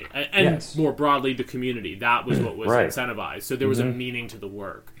family and more broadly the community. That was what was incentivized. So there was a meaning to the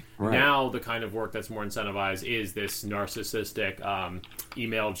work. Right. Now the kind of work that's more incentivized is this narcissistic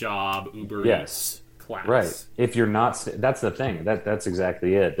email job, Uber Eats class. Right. If you're not, that's the thing. That's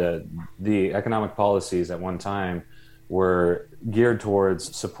exactly it. The economic policies at one time were geared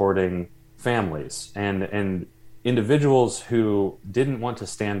towards supporting families and individuals who didn't want to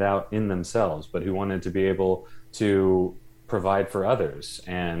stand out in themselves, but who wanted to be able to provide for others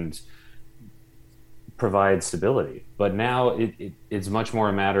and provide stability. But now it's much more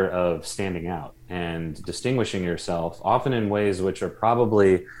a matter of standing out and distinguishing yourself, often in ways which are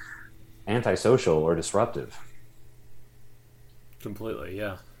probably antisocial or disruptive. Completely,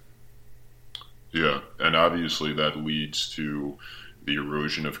 yeah. Yeah, and obviously that leads to the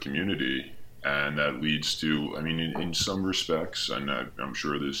erosion of community. And that leads to, in some respects, and I'm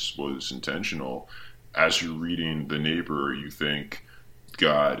sure this was intentional, as you're reading The Neighbor, you think,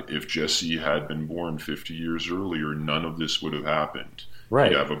 God, if Jesse had been born 50 years earlier, none of this would have happened. Right.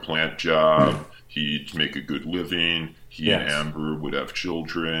 He'd have a plant job, he'd make a good living, he and Amber would have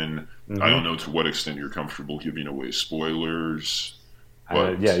children. I don't know to what extent you're comfortable giving away spoilers.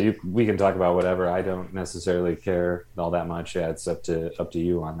 But we can talk about whatever. I don't necessarily care all that much. Yeah, it's up to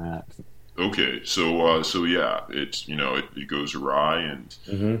you on that. Okay, so yeah, it's it goes awry, and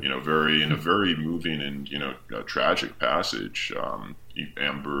in a very moving and tragic passage,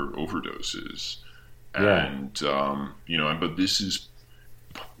 Amber overdoses, and but this is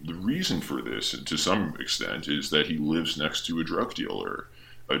the reason for this, to some extent, is that he lives next to a drug dealer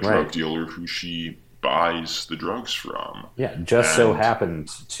who she buys the drugs from. Yeah, so happened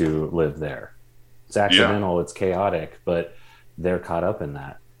to live there. It's accidental, it's chaotic, but they're caught up in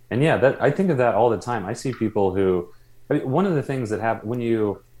that. And I think of that all the time. I see people who, one of the things that happen when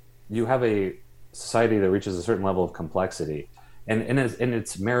you have a society that reaches a certain level of complexity,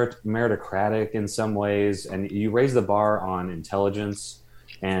 it's meritocratic in some ways, and you raise the bar on intelligence,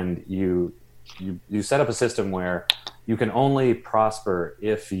 and you set up a system where you can only prosper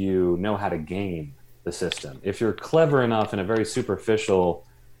if you know how to game the system. If you're clever enough in a very superficial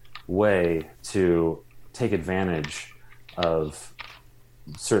way to take advantage of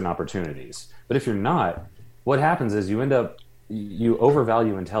certain opportunities. But if you're not, what happens is you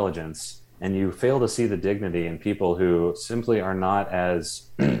overvalue intelligence, and you fail to see the dignity in people who simply are not as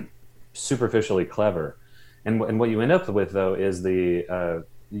superficially clever. And what you end up with, though, is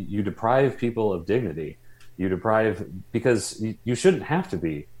you deprive people of dignity. Because you shouldn't have to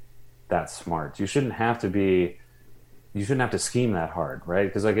be that smart. You shouldn't have to scheme that hard, right?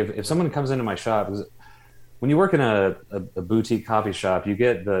 Because like if someone comes into my shop, when you work in a boutique coffee shop, you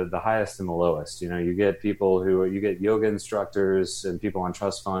get the highest and the lowest. You get people you get yoga instructors and people on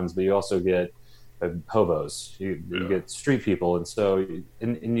trust funds, but you also get hobos. You get street people, and so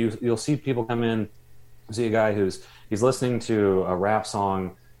you'll see people come in. See a guy he's listening to a rap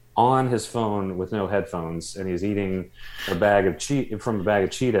song on his phone with no headphones, and he's eating from a bag of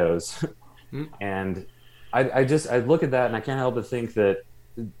Cheetos. And I look at that and I can't help but think that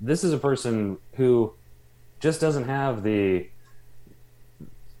this is a person who just doesn't have the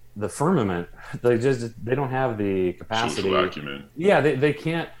firmament. They don't have the capacity. Social acumen. Yeah, they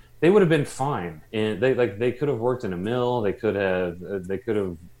can't. They would have been fine, and they could have worked in a mill. They could have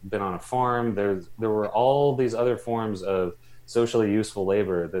been on a farm. There were all these other forms of socially useful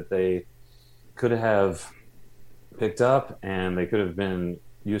labor that they could have picked up, and they could have been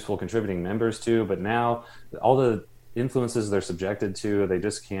useful contributing members to. But now, all the influences they're subjected to, they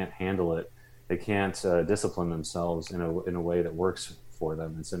just can't handle it. They can't discipline themselves in a way that works for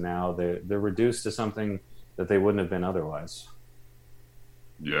them, and so now they're reduced to something that they wouldn't have been otherwise.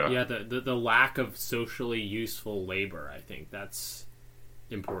 Yeah, the lack of socially useful labor, I think that's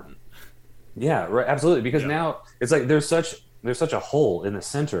important. Yeah, right, absolutely. Because now it's like there's such a hole in the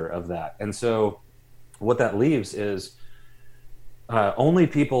center of that, and so what that leaves is only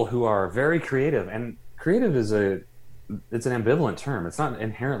people who are very creative. And creative is it's an ambivalent term. It's not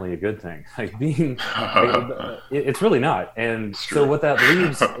inherently a good thing. Like being, it's really not. And so what that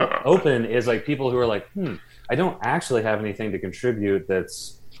leaves open is like people who are like, I don't actually have anything to contribute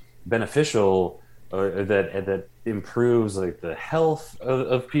that's beneficial or that improves like the health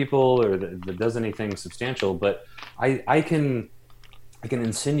of people or that does anything substantial. But I can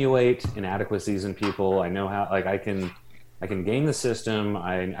insinuate inadequacies in people. I know how, like I can game the system.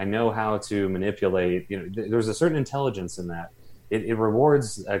 I know how to manipulate. There's a certain intelligence in that. It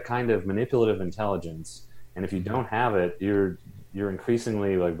rewards a kind of manipulative intelligence, and if you don't have it, you're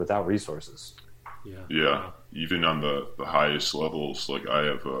increasingly like without resources. Yeah. Even on the highest levels, like I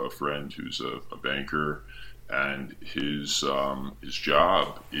have a friend who's a banker, and his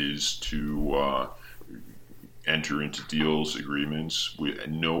job is to enter into deals, agreements,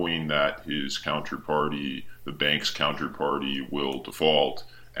 knowing that his counterparty, the bank's counterparty, will default,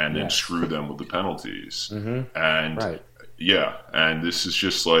 and then screw them with the penalties. Mm-hmm. And and this is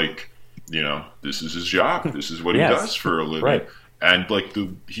just like, this is his job. This is what he does for a living. Right. And like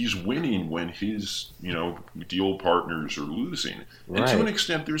he's winning when his deal partners are losing. And to an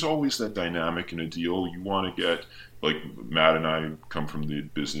extent, there's always that dynamic in a deal. You want to get, like Matt and I come from the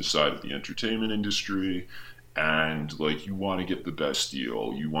business side of the entertainment industry, and like you want to get the best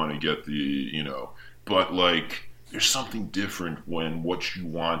deal. You want to get but like there's something different when what you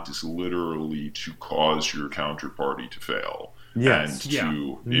want is literally to cause your counterparty to fail. Yes.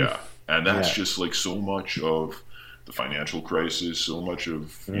 And that's just like so much of the financial crisis, so much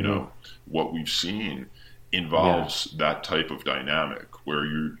of what we've seen involves that type of dynamic where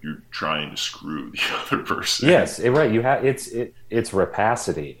you're trying to screw the other person. Yes, right. You have it's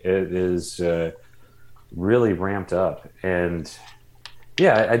rapacity. It is really ramped up, and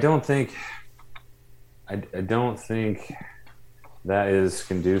I don't think that is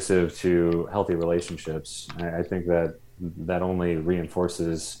conducive to healthy relationships. I think that only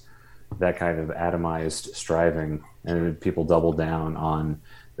reinforces that kind of atomized striving, and people double down on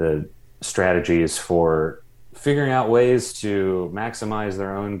the strategies for figuring out ways to maximize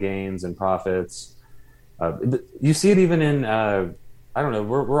their own gains and profits. You see it even in I don't know.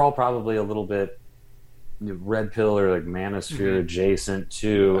 We're all probably a little bit red pill or like manosphere adjacent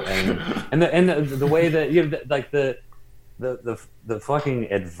to, and the way that like the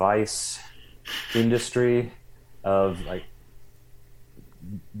fucking advice industry of like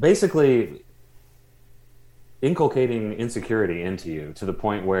basically inculcating insecurity into you to the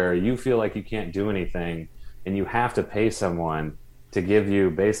point where you feel like you can't do anything and you have to pay someone to give you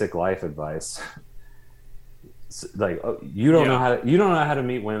basic life advice. like, oh, you don't know how to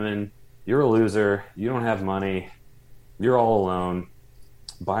meet women. You're a loser. You don't have money. You're all alone.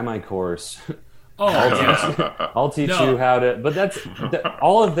 Buy my course. Oh, I'll teach you how to. But that's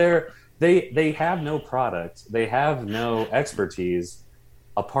all of their. They have no product. They have no expertise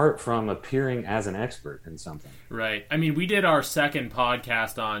apart from appearing as an expert in something. Right. I mean, we did our second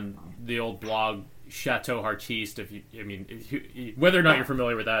podcast on the old blog Chateau Artiste. Whether or not you're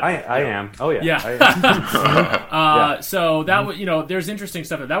familiar with that, I am. Oh yeah. Yeah. So that was, there's interesting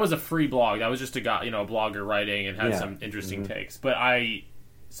stuff. That was a free blog. That was just a guy, a blogger writing and had some interesting takes. But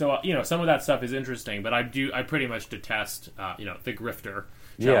some of that stuff is interesting. But I pretty much detest, the grifter,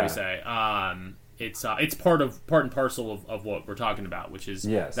 shall we say. It's part and parcel of what we're talking about, which is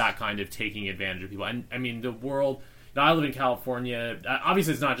that kind of taking advantage of people. And I mean, the world. I live in California.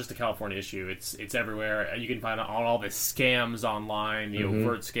 Obviously, it's not just a California issue. It's everywhere. You can find all the scams online,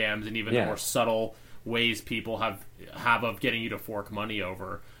 overt scams, and even more subtle ways people have of getting you to fork money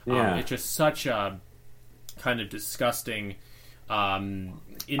over. It's just such a kind of disgusting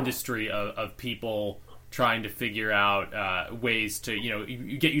industry of people trying to figure out ways to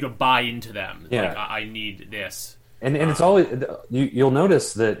get you to buy into them. Like, I need this, and it's always you'll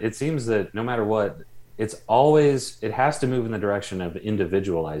notice that it seems that no matter what, it has to move in the direction of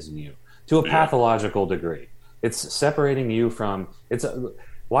individualizing you to a pathological degree. It's separating you from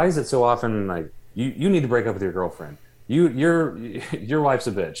why is it so often like you need to break up with your girlfriend? Your wife's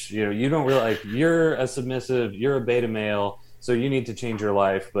a bitch. You don't really like, you're a submissive, you're a beta male, so you need to change your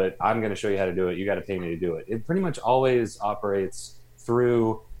life, but I'm going to show you how to do it. You got to pay me to do it. It pretty much always operates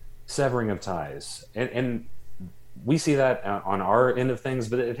through severing of ties. And we see that on our end of things,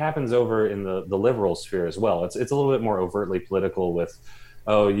 but it happens over in the liberal sphere as well. It's a little bit more overtly political with,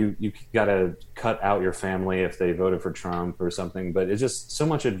 you got to cut out your family if they voted for Trump or something. But it's just so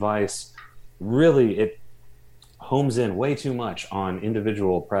much advice. Really, it homes in way too much on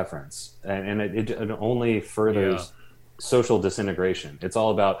individual preference, and it only furthers social disintegration. It's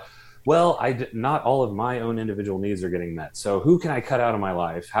all about, not all of my own individual needs are getting met. So who can I cut out of my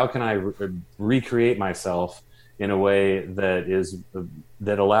life? How can I recreate myself in a way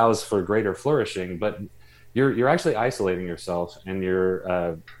that allows for greater flourishing? But you're actually isolating yourself, and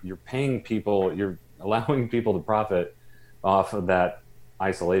you're paying people, you're allowing people to profit off of that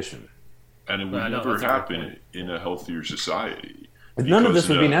isolation. And it would never happen in a healthier society. None of this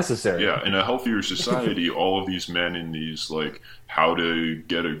would be necessary. Yeah, in a healthier society, all of these men in these how to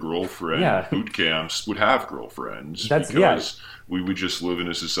get a girlfriend boot camps would have girlfriends, because we would just live in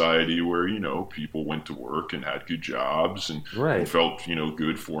a society where people went to work and had good jobs and felt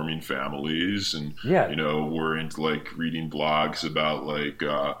good forming families, and were into reading blogs about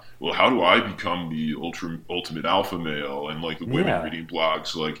how do I become the ultimate alpha male, and the women reading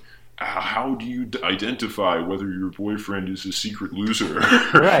blogs how do you identify whether your boyfriend is a secret loser?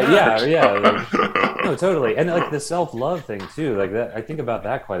 Right, no, totally. And the self-love thing too, that, I think about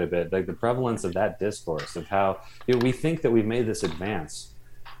that quite a bit, the prevalence of that discourse of how we think that we've made this advance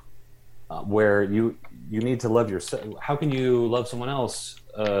where you need to love yourself. How can you love someone else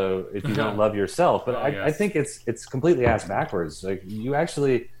if you don't love yourself? But I think it's completely ass backwards. You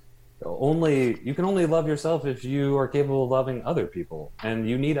actually you can only love yourself if you are capable of loving other people, and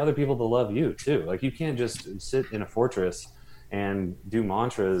you need other people to love you too. You can't just sit in a fortress and do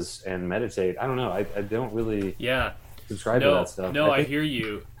mantras and meditate. I don't know. I don't really subscribe to that stuff. No, I hear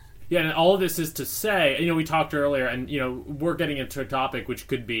you. Yeah, and all of this is to say, we talked earlier, and we're getting into a topic which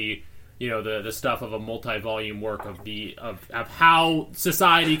could be the stuff of a multi-volume work of how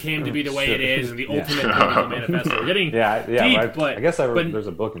society came to be the way it is, and the ultimate political manifesto. We're getting deep, but I guess there's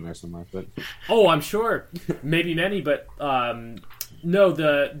a book in there somewhere. But I'm sure, maybe many, but that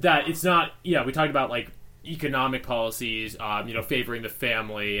it's not. Yeah, we talked about economic policies, favoring the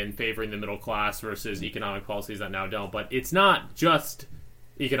family and favoring the middle class versus economic policies that now don't. But it's not just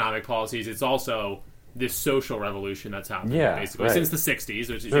economic policies; it's also this social revolution that's happened basically since the 60s,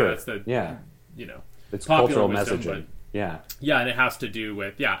 which is that's the it's cultural messaging. And it has to do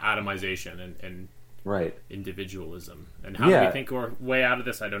with atomization and individualism. And how do we think our way out of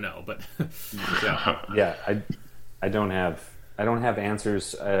this? I don't know, but I don't have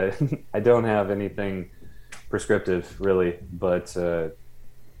answers. I don't have anything prescriptive really, but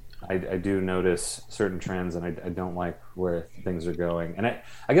I do notice certain trends, and I don't like where things are going. And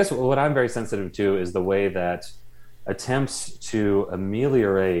I guess what I'm very sensitive to is the way that attempts to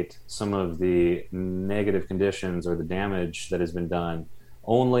ameliorate some of the negative conditions or the damage that has been done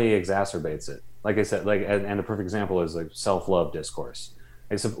only exacerbates it. Like I said, and a perfect example is self-love discourse.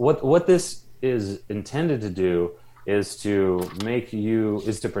 So what this is intended to do is to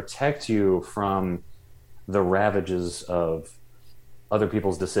protect you from the ravages of other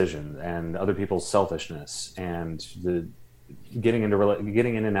people's decisions and other people's selfishness and the getting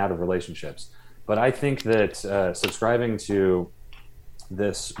in and out of relationships. But I think that subscribing to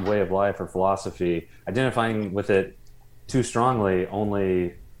this way of life or philosophy, identifying with it too strongly,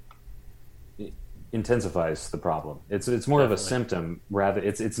 only intensifies the problem. It's more Definitely. Of a symptom, rather.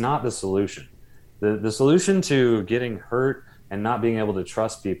 It's not the solution. The solution to getting hurt and not being able to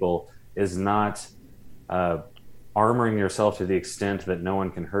trust people is not armoring yourself to the extent that no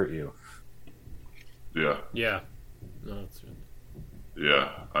one can hurt you. Yeah. Yeah. No, that's right.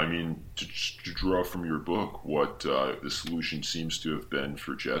 Yeah, I mean, to draw from your book what the solution seems to have been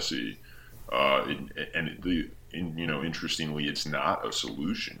for Jesse, interestingly, it's not a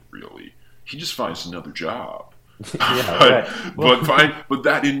solution really. He just finds another job. Yeah, right. But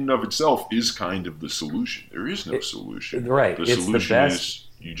that in and of itself is kind of the solution. There is no solution. Right. The solution is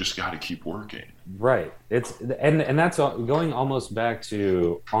you just got to keep working. Right. And that's going almost back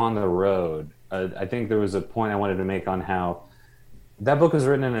to On the Road. I think there was a point I wanted to make on how that book was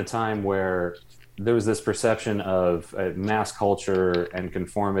written in a time where there was this perception of mass culture and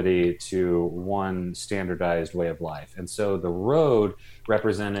conformity to one standardized way of life. And so the road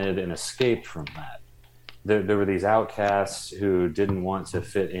represented an escape from that. There were these outcasts who didn't want to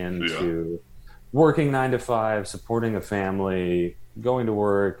fit into working 9 to 5, supporting a family, going to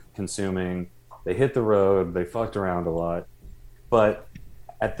work, consuming. They hit the road, they fucked around a lot. But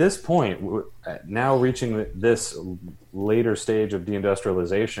at this point, now reaching this later stage of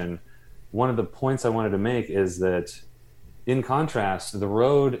deindustrialization, one of the points I wanted to make is that, in contrast, the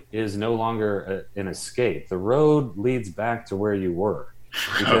road is no longer an escape. The road leads back to where you were,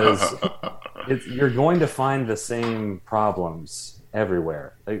 because you're going to find the same problems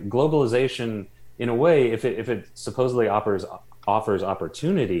everywhere. Like, globalization, in a way, if it supposedly offers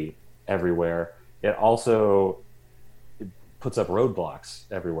opportunity everywhere, it also puts up roadblocks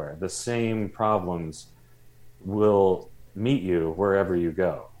everywhere. The same problems will meet you wherever you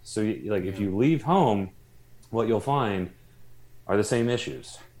go. So, if you leave home, what you'll find are the same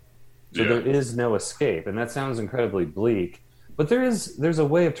issues. So there is no escape, and that sounds incredibly bleak. But there's a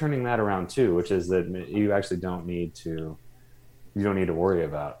way of turning that around too, which is that you actually don't need to worry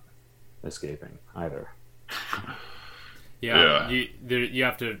about escaping either. Yeah. You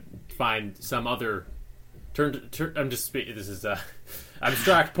have to find some other turn. I'm just speaking. This is a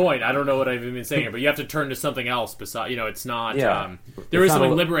abstract point. I don't know what I've even been saying here, but you have to turn to something else. Besides, it's not. Yeah. There is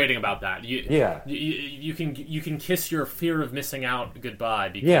something liberating about that. You can kiss your fear of missing out goodbye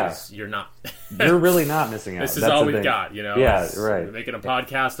because you're not. You're really not missing out. This is all we've got. Yeah, right. We're making a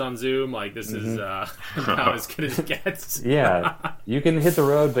podcast on Zoom. This is about as good as it gets. Yeah, you can hit the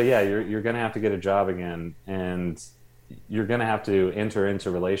road, but you're going to have to get a job again, and you're going to have to enter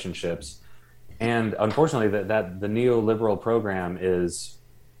into relationships. And unfortunately, that the neoliberal program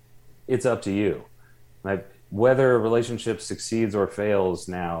it's up to you. Like, whether a relationship succeeds or fails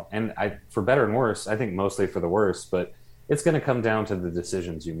now, and for better and worse, I think mostly for the worse, but it's going to come down to the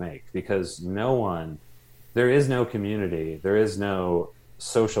decisions you make, because there is no community, there is no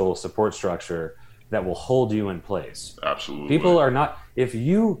social support structure that will hold you in place. Absolutely. People are not, if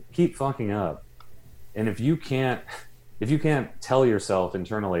you keep fucking up, and if you can't tell yourself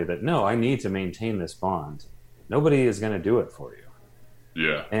internally that, no, I need to maintain this bond, nobody is going to do it for you.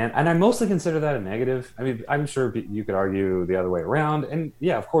 Yeah. And I mostly consider that a negative. I mean, I'm sure you could argue the other way around. And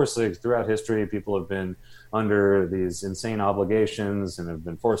yeah, of course, throughout history, people have been under these insane obligations and have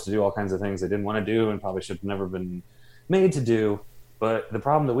been forced to do all kinds of things they didn't want to do and probably should have never been made to do. But the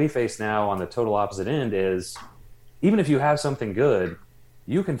problem that we face now on the total opposite end is, even if you have something good,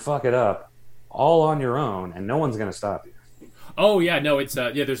 you can fuck it up all on your own, and no one's going to stop you. Oh yeah, no, it's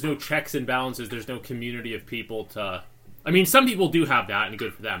there's no checks and balances. There's no community of people to. I mean, some people do have that, and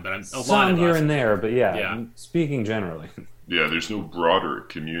good for them. But some here and there, but speaking generally. Yeah, there's no broader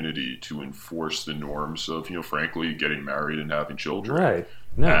community to enforce the norms of, frankly, getting married and having children. Right.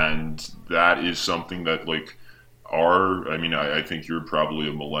 No. And that is something that, I think you're probably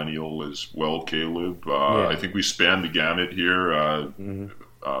a millennial as well, Caleb. I think we span the gamut here.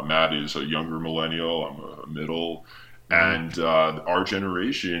 Matt is a younger millennial. I'm a middle. And our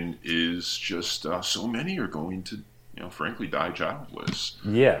generation is just so many are going to, frankly, die childless.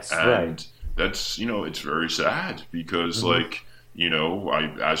 Yes, and right. That's, it's very sad because,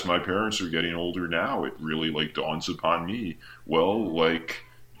 as my parents are getting older now, it really, dawns upon me,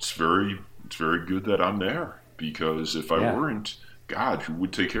 it's very good that I'm there, because if I weren't, God, who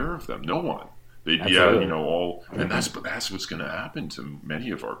would take care of them? No one. They'd be out, all, and that's what's going to happen to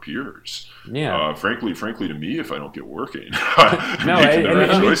many of our peers. Yeah. Frankly, to me, if I don't get working, no,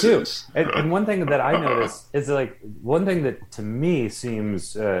 and me too. And one thing that I noticed is like one thing that to me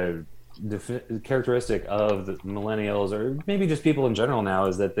seems characteristic of the millennials, or maybe just people in general now,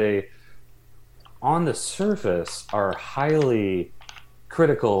 is that they, on the surface, are highly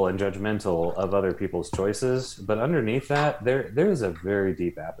critical and judgmental of other people's choices, but underneath that, there is a very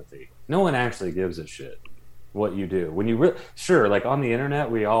deep apathy. No one actually gives a shit what you do. When you sure, like on the internet,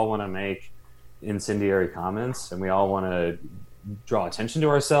 we all want to make incendiary comments, and we all want to draw attention to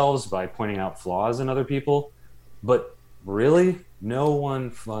ourselves by pointing out flaws in other people, but really, no one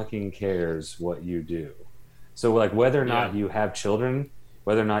fucking cares what you do. So, like, whether or not you have children,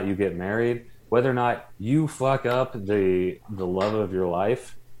 whether or not you get married, whether or not you fuck up the love of your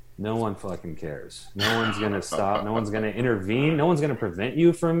life, no one fucking cares. No one's going to stop. No one's going to intervene. No one's going to prevent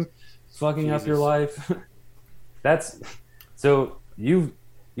you from fucking up your life. So you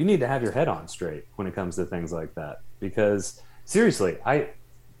need to have your head on straight when it comes to things like that. Because seriously,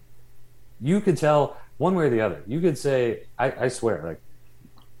 you could tell one way or the other. You could say, I swear, like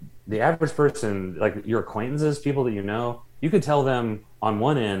the average person, like your acquaintances, people that you know, you could tell them on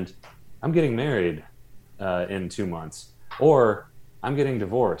one end, I'm getting married in 2 months, or I'm getting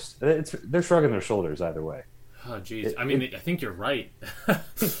divorced. They're shrugging their shoulders either way. Oh, geez. I think you're right.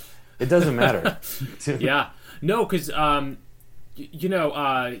 It doesn't matter. Yeah. No, because,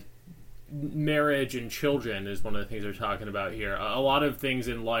 marriage and children is one of the things we're talking about here. A lot of things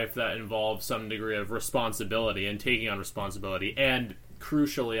in life that involve some degree of responsibility and taking on responsibility, and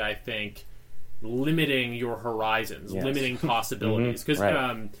crucially, I think, limiting your horizons, limiting possibilities.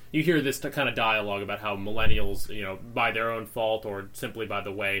 Because you hear this kind of dialogue about how millennials, by their own fault or simply by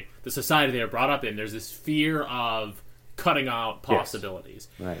the way the society they are brought up in, there's this fear of cutting out possibilities.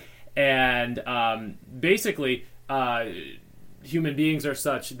 Yes. Right. And basically, human beings are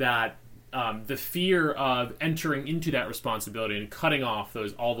such that the fear of entering into that responsibility and cutting off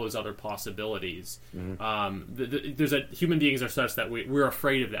all those other possibilities, human beings are such that we're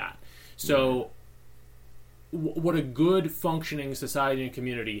afraid of that. So what a good functioning society and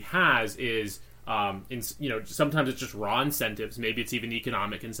community has is, sometimes it's just raw incentives. Maybe it's even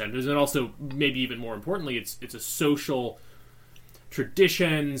economic incentives. And also, maybe even more importantly, it's a social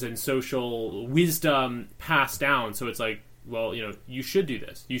traditions and social wisdom passed down. So it's like, well, you should do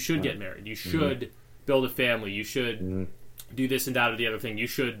this. You should get married. You should build a family. You should do this and that or the other thing. You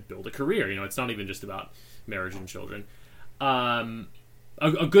should build a career. It's not even just about marriage and children.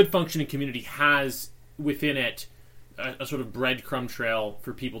 A good functioning community has within it a sort of breadcrumb trail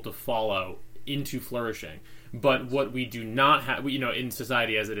for people to follow into flourishing. But what we do not have, in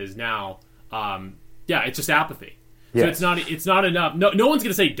society as it is now, it's just apathy. Yes. So it's not enough. No one's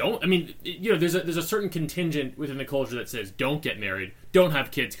going to say don't. I mean, there's a certain contingent within the culture that says don't get married, don't have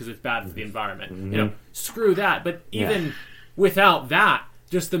kids because it's bad for the environment. Screw that. But even without that,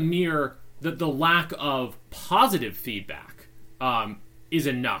 just the lack of positive feedback is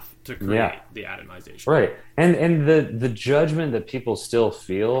enough to create the atomization. Right. And the judgment that people still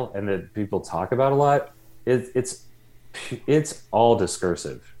feel and that people talk about a lot, it's all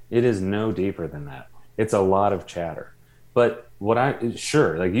discursive. It is no deeper than that. It's a lot of chatter. But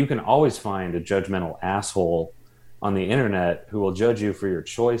you can always find a judgmental asshole on the internet who will judge you for your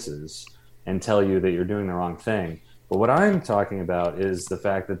choices and tell you that you're doing the wrong thing. But what I'm talking about is the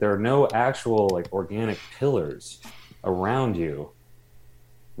fact that there are no actual organic pillars around you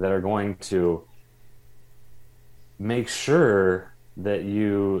that are going to make sure that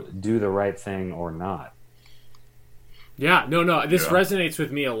you do the right thing or not. Yeah, no, this resonates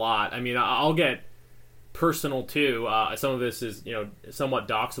with me a lot. I mean, I'll get personal too. Some of this is, somewhat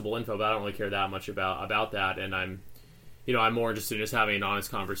doxable info, but I don't really care that much about that. And I'm more interested in just having an honest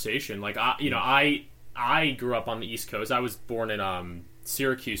conversation. Like, I grew up on the East Coast. I was born in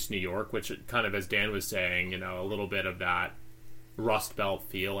Syracuse, New York, which kind of, as Dan was saying, a little bit of that Rust Belt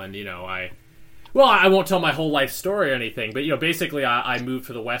feel. And, I won't tell my whole life story or anything, but, basically I moved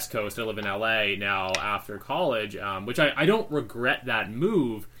to the West Coast. I live in LA now after college, which I don't regret that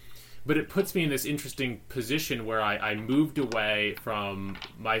move, but it puts me in this interesting position where I moved away from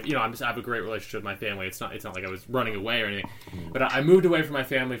my, I have a great relationship with my family. It's not like I was running away or anything, but I moved away from my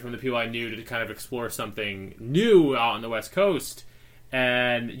family, from the people I knew, to kind of explore something new out on the West Coast.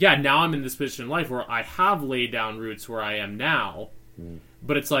 And now I'm in this position in life where I have laid down roots where I am now,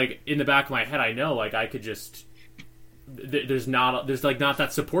 but it's like in the back of my head, I know, like, I could just there's not that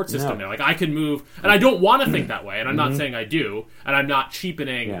support system there. Like I could move, and I don't want to think that way, and I'm not saying I do, and I'm not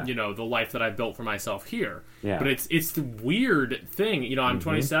cheapening the life that I built for myself here. Yeah. But it's the weird thing. I'm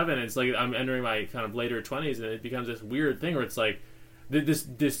 27, and it's like I'm entering my kind of later 20s, and it becomes this weird thing where it's like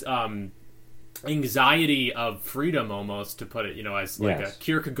this anxiety of freedom, almost, to put it, as like a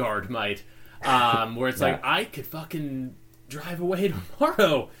Kierkegaard might, where it's like I could fucking drive away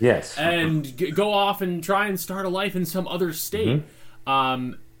tomorrow, and go off and try and start a life in some other state.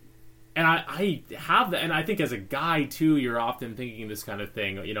 And I have that, and I think as a guy too, you're often thinking this kind of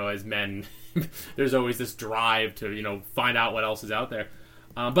thing. As men, there's always this drive to find out what else is out there.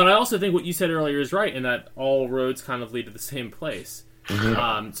 But I also think what you said earlier is right, in that all roads kind of lead to the same place.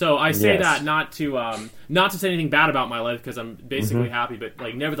 So I say that not to say anything bad about my life, because I'm basically happy, but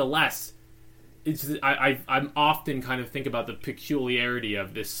like nevertheless, I'm often kind of think about the peculiarity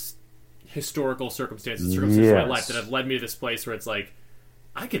of this historical circumstances of my life that have led me to this place where it's like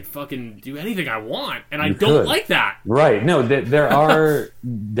I could fucking do anything I want, and I don't like that. Right? No, there are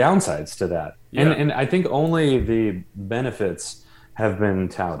downsides to that, and I think only the benefits have been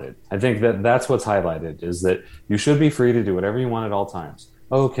touted. I think that's what's highlighted, is that you should be free to do whatever you want at all times.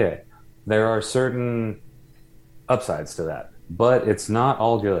 Okay, there are certain upsides to that, but it's not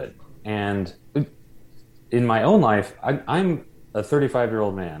all good. And in my own life, I'm a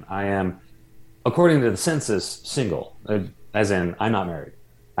 35-year-old man. I am, according to the census, single, as in I'm not married.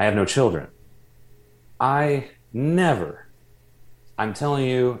 I have no children. I'm telling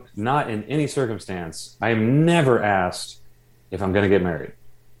you, not in any circumstance, I am never asked if I'm going to get married.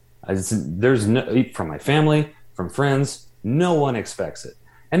 There's no, from my family, from friends, no one expects it.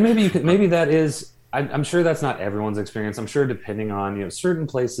 And maybe that is, I'm sure that's not everyone's experience. I'm sure depending on, certain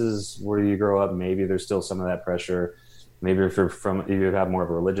places where you grow up, maybe there's still some of that pressure. Maybe if you have more of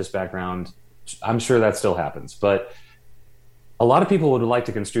a religious background, I'm sure that still happens. But a lot of people would like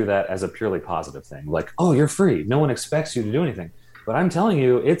to construe that as a purely positive thing. Like, oh, you're free. No one expects you to do anything. But I'm telling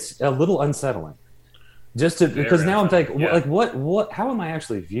you, it's a little unsettling. Because now I'm like, what? How am I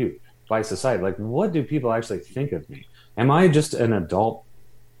actually viewed by society? Like, what do people actually think of me? Am I just an adult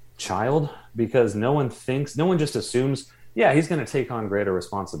child? Because no one just assumes, he's going to take on greater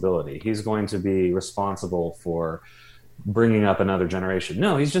responsibility. He's going to be responsible for bringing up another generation.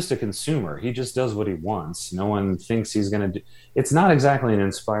 No, he's just a consumer. He just does what he wants. No one thinks he's going to do. It's not exactly an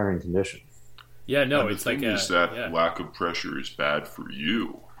inspiring condition. Yeah, no, and it's the like thing is that lack of pressure is bad for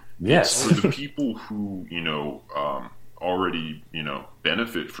you. Yes. For the people who, already,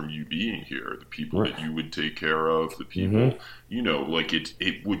 benefit from you being here, the people that you would take care of, the people,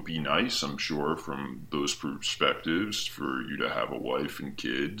 it would be nice, I'm sure, from those perspectives for you to have a wife and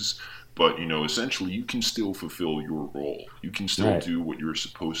kids. But, essentially you can still fulfill your role. You can still do what you're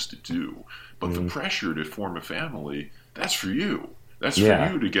supposed to do. But the pressure to form a family, that's for you. That's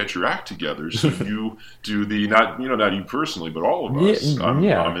for you to get your act together, so you do not you personally, but all of us.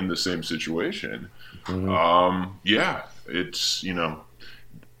 I'm in the same situation. It's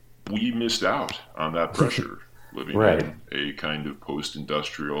we missed out on that pressure living in a kind of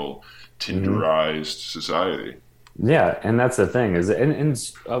post-industrial, Tinderized society. Yeah, and that's the thing is, and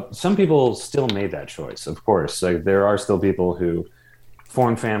some people still made that choice. Of course, like there are still people who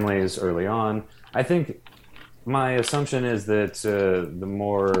formed families early on. I think. My assumption is that the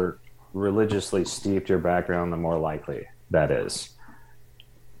more religiously steeped your background, the more likely that is.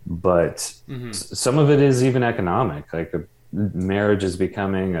 But some of it is even economic. Like marriage is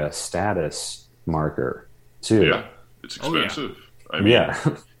becoming a status marker too. Yeah, it's expensive. I mean,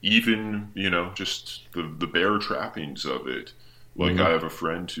 even just the bare trappings of it. Like I have a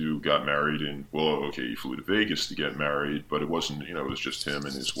friend who got married he flew to Vegas to get married, but it wasn't. It was just him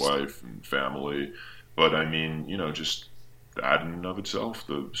and his wife and family. But I mean, just that in and of itself,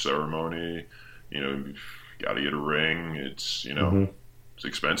 the ceremony, you got to get a ring. It's, it's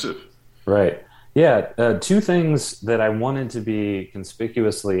expensive. Right. Yeah. Two things that I wanted to be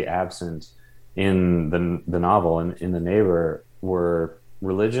conspicuously absent in the novel and in The Neighbor were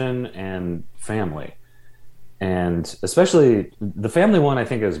religion and family. And especially the family one, I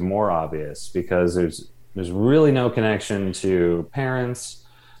think, is more obvious because there's really no connection to parents,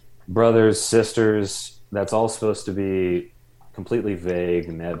 brothers, sisters. That's all supposed to be completely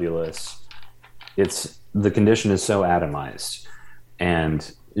vague, nebulous. The condition is so atomized,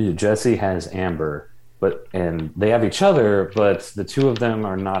 and Jesse has Amber, and they have each other, but the two of them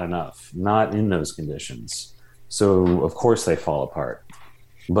are not enough, not in those conditions. So of course they fall apart.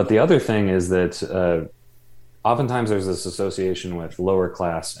 But the other thing is that oftentimes there's this association with lower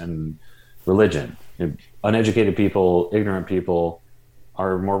class and religion. Uneducated people, ignorant people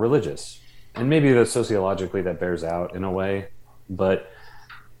are more religious. and maybe that sociologically that bears out in a way, but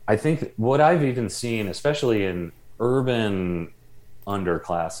I think what I've even seen, especially in urban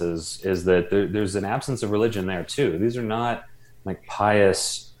underclasses, is that there's an absence of religion there too. These are not like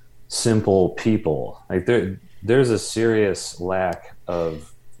pious, simple people. Like there's a serious lack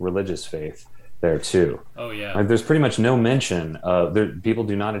of religious faith there too. Oh yeah. Like there's pretty much no mention of people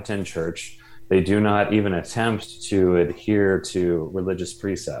do not attend church. They do not even attempt to adhere to religious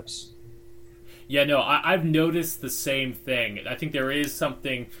precepts. Yeah, no, I've noticed the same thing. I think there is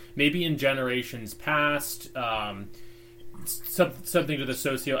something, maybe in generations past, something to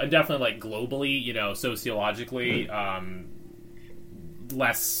the and definitely like globally, sociologically,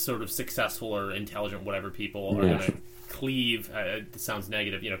 less sort of successful or intelligent, whatever people are going to cleave, it sounds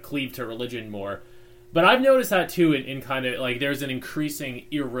negative, cleave to religion more. But I've noticed that too in kind of like there's an increasing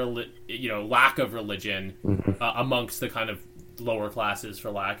lack of religion amongst the kind of lower classes, for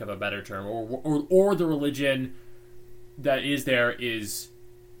lack of a better term, or the religion that is there is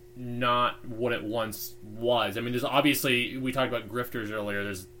not what it once was. I mean, there's obviously, we talked about grifters earlier,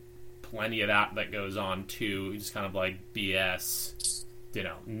 there's plenty of that goes on too, just kind of like BS,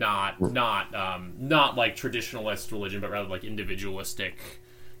 not like traditionalist religion, but rather like individualistic,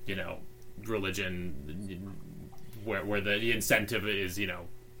 religion, where the incentive is,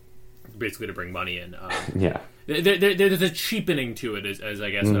 basically to bring money in. There's a cheapening to it, as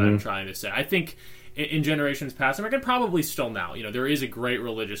I guess what I'm trying to say. I think in generations past, and I can probably still now, there is a great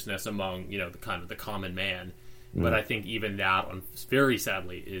religiousness among, the kind of the common man, but I think even that, very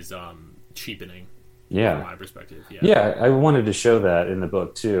sadly, is cheapening. From my perspective. I wanted to show that in the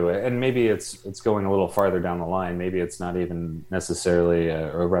book too, and maybe it's going a little farther down the line. Maybe it's not even necessarily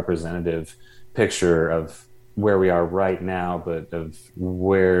a representative picture of where we are right now, but of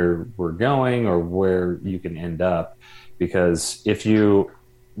where we're going or where you can end up. Because if you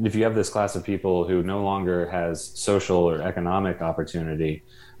have this class of people who no longer has social or economic opportunity,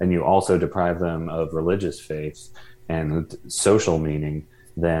 and you also deprive them of religious faith and social meaning,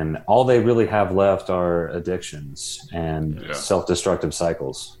 then all they really have left are addictions and self-destructive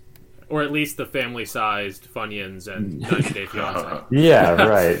cycles. Or at least the family-sized Funyuns and 90 Day Fiancé. Yeah,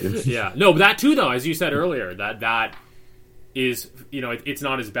 right. Yeah. No, but that too, though, as you said earlier, that is, it's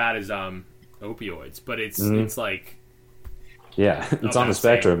not as bad as opioids, but it's like... Yeah, it's on the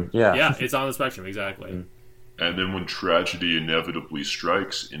spectrum. Yeah, it's on the spectrum, exactly. And then when tragedy inevitably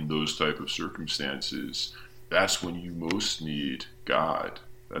strikes in those type of circumstances, that's when you most need God.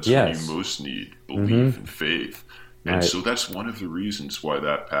 That's when you most need belief and faith. And so that's one of the reasons why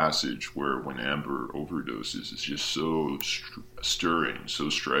that passage where when Amber overdoses is just so stirring, so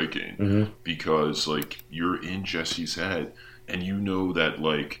striking, because like you're in Jesse's head and you know that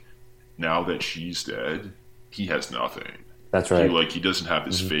like now that she's dead, he has nothing. That's right. He doesn't have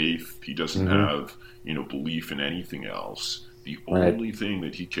his faith. He doesn't have, belief in anything else. The only thing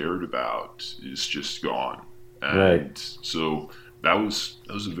that he cared about is just gone. And so that was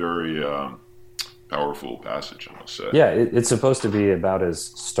a very powerful passage, I must say. Yeah, it's supposed to be about as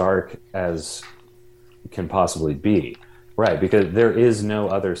stark as can possibly be, right? Because there is no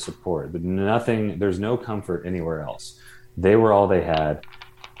other support. There's no comfort anywhere else. They were all they had.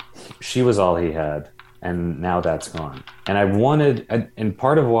 She was all he had, and now that's gone. And I wanted, and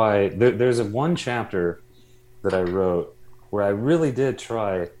part of why there's one chapter that I wrote where I really did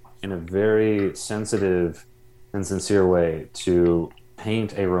try in a very sensitive and sincere way to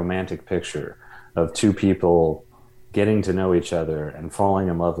paint a romantic picture of two people getting to know each other and falling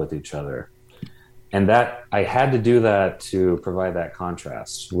in love with each other. And that I had to do that to provide that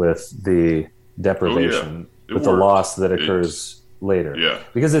contrast with the deprivation, with the loss that occurs later. Yeah.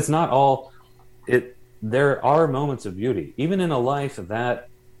 Because it's not all there are moments of beauty, even in a life that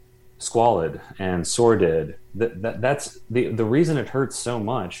squalid and sordid. That's the reason it hurts so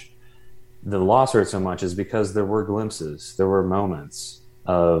much. The loss hurts so much is because there were glimpses, there were moments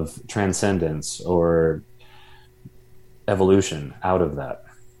of transcendence or evolution out of that.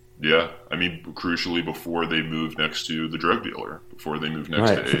 Yeah, I mean, crucially, before they moved next to the drug dealer, before they moved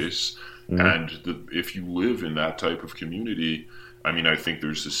next to Ace, and if you live in that type of community, I mean, I think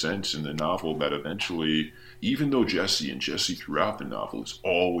there's a sense in the novel that eventually, even though Jesse throughout the novel is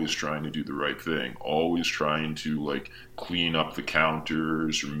always trying to do the right thing, always trying to like clean up the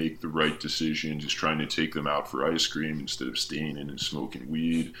counters or make the right decisions, is trying to take them out for ice cream instead of staying in and smoking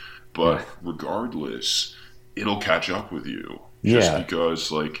weed. But regardless, it'll catch up with you just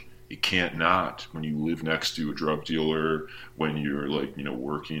because like it can't not when you live next to a drug dealer, when you're like,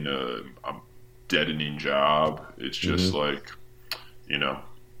 working a deadening job. It's just like,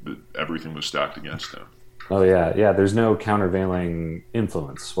 everything was stacked against him. Oh yeah. There's no countervailing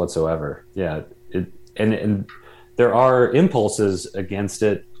influence whatsoever. Yeah, and there are impulses against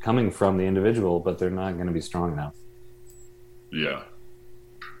it coming from the individual, but they're not going to be strong enough. Yeah,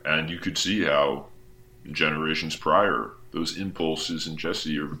 and you could see how generations prior, those impulses in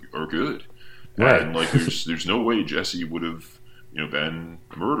Jesse are good, Right. and like there's no way Jesse would have been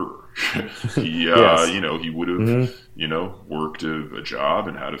a murderer. He Yes. he would have worked a job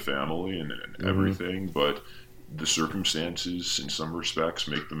and had a family and everything, but the circumstances in some respects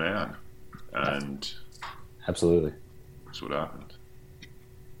make the man, and Absolutely. that's what happened.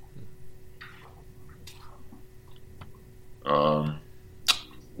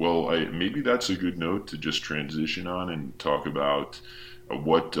 Well, maybe that's a good note to just transition on and talk about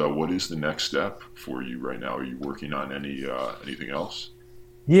what is the next step for you right now. Are you working on anything else?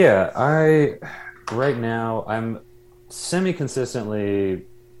 Yeah, right now I'm semi-consistently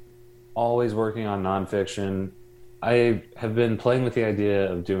always working on nonfiction. I have been playing with the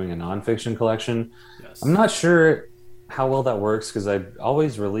idea of doing a nonfiction collection. Yes. I'm not sure how well that works because I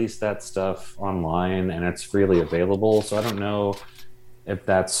always release that stuff online and it's freely available. So I don't know if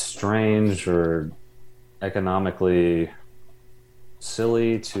that's strange or economically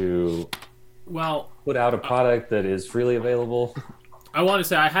silly to put out a product that is freely available. I want to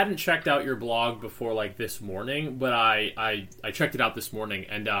say I hadn't checked out your blog before like this morning, but I checked it out this morning,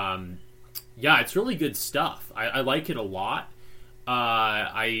 and yeah, it's really good stuff. I like it a lot.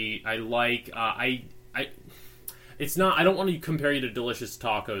 It's not. I don't want to compare you to Delicious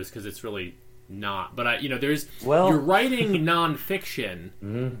Tacos because it's really not. But you're writing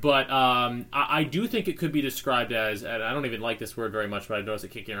nonfiction, but I do think it could be described as, and I don't even like this word very much, but I notice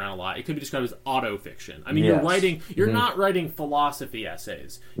it kicking around a lot. It could be described as autofiction. I mean, Yes. you're not writing philosophy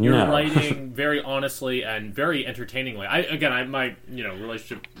essays. You're writing very honestly and very entertainingly. My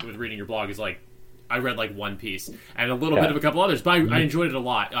relationship with reading your blog is like, I read like One Piece and a little bit of a couple others, but I enjoyed it a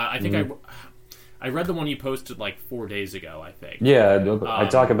lot. I think I read the one you posted like 4 days ago, I think. Yeah, I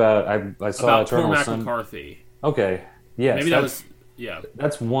talk about, I saw about Eternal Cormac Sun. McCarthy. Okay, yes. Maybe that was, yeah.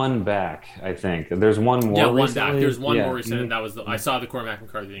 That's one back, I think. There's one more Yeah, one recently. back. There's one more recent, and that was I saw the Cormac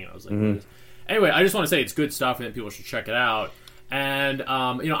McCarthy thing, and I was like, Anyway, I just want to say it's good stuff, and people should check it out. And,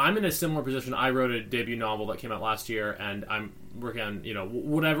 I'm in a similar position. I wrote a debut novel that came out last year, and I'm working on,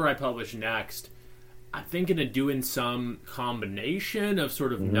 whatever I publish next. I'm thinking of doing some combination of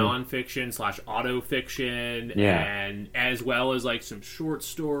sort of nonfiction / autofiction, and as well as like some short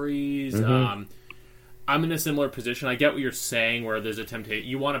stories. I'm in a similar position. I get what you're saying, where there's a temptation.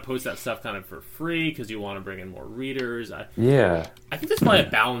 You want to post that stuff kind of for free because you want to bring in more readers. I think there's probably a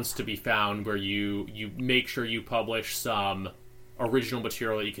balance to be found where you make sure you publish some original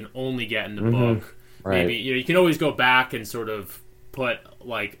material that you can only get in the book. Right. Maybe you can always go back and sort of put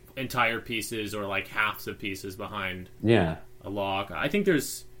like entire pieces or like halves of pieces behind a log. I think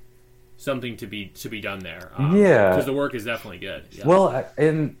there's something to be done there. Because the work is definitely good. Yeah. Well,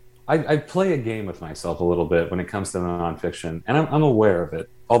 and I play a game with myself a little bit when it comes to the nonfiction, and I'm aware of it,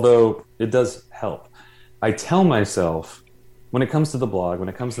 although it does help. I tell myself, when it comes to the blog, when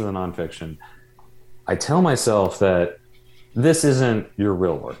it comes to the nonfiction, I tell myself that this isn't your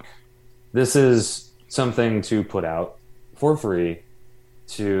real work. This is something to put out for free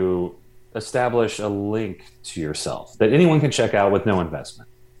to establish a link to yourself that anyone can check out with no investment.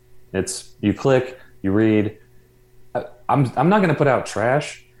 It's you click, you read. I'm not going to put out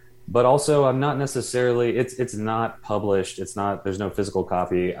trash, but also I'm not necessarily. It's not published. It's not. There's no physical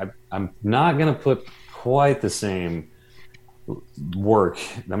copy. I'm not going to put quite the same work.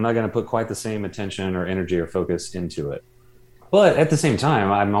 I'm not going to put quite the same attention or energy or focus into it. But at the same time,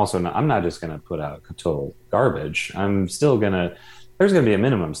 I'm not just going to put out total garbage. I'm still going to. There's going to be a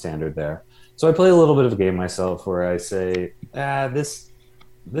minimum standard there. So I play a little bit of a game myself where I say, this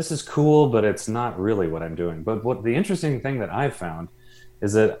is cool, but it's not really what I'm doing. But what the interesting thing that I've found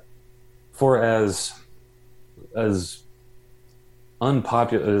is that for as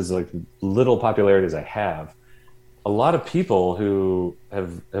unpopular, as like little popularity as I have, a lot of people who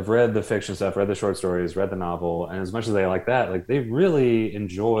have read the fiction stuff, read the short stories, read the novel, and as much as they like that, like they really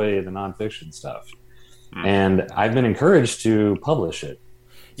enjoy the nonfiction stuff. And I've been encouraged to publish it.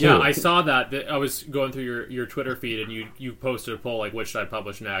 Yeah, I saw that. I was going through your Twitter feed, and you posted a poll like, which should I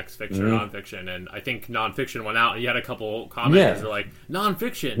publish next, fiction or nonfiction? And I think nonfiction went out, and you had a couple comments that were like,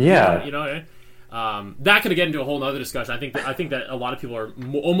 nonfiction. Yeah. That could get into a whole other discussion. I think that a lot of people are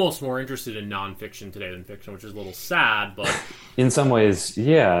almost more interested in nonfiction today than fiction, which is a little sad, but in some ways,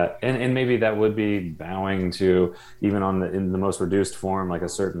 yeah, and maybe that would be bowing to even in the most reduced form, like a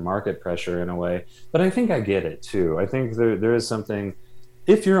certain market pressure in a way. But I think I get it too. I think there is something.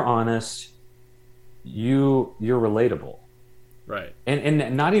 If you're honest, you're relatable. Right.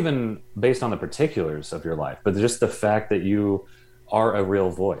 And not even based on the particulars of your life, but just the fact that you are a real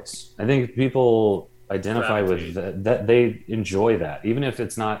voice. I think people identify with that they enjoy that, even if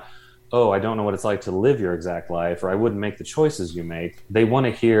it's not, oh, I don't know what it's like to live your exact life, or I wouldn't make the choices you make. They want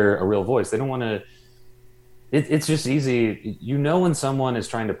to hear a real voice. They don't want to. It's just easy. You know when someone is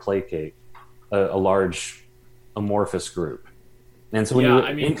trying to placate a large amorphous group, and so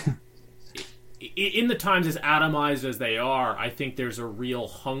when in the times as atomized as they are, I think there's a real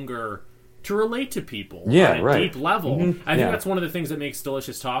hunger to relate to people on a deep level. Mm-hmm. I think that's one of the things that makes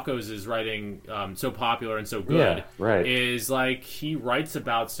Delicious Tacos' writing so popular and so good. Yeah, right. Is like he writes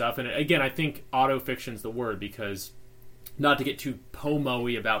about stuff, and again, I think autofiction's the word, because not to get too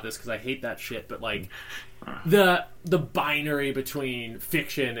pomo-y about this because I hate that shit, but like the binary between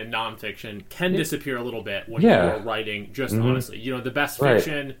fiction and nonfiction can disappear a little bit when you're writing just honestly. You know, the best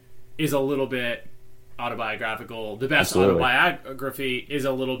fiction is a little bit autobiographical. The best autobiography is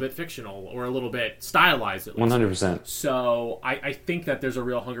a little bit fictional or a little bit stylized, at least. 100%. So I think that there's a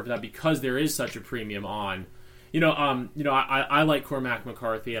real hunger for that because there is such a premium on, I like Cormac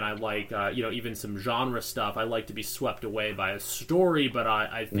McCarthy, and I like, even some genre stuff. I like to be swept away by a story, but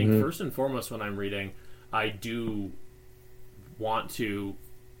I think first and foremost when I'm reading, I do want to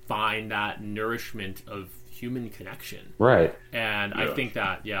find that nourishment of human connection. Right. And I think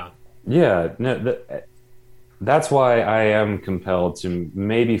that, that's why I am compelled to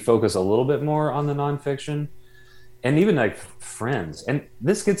maybe focus a little bit more on the nonfiction, and even like Friends. And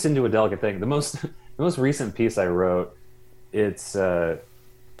this gets into a delicate thing. The most recent piece I wrote, it's about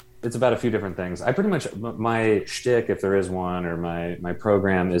a few different things. I pretty much, my shtick, if there is one, or my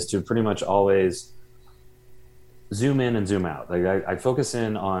program is to pretty much always zoom in and zoom out. Like I focus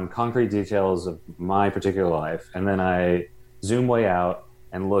in on concrete details of my particular life, and then I zoom way out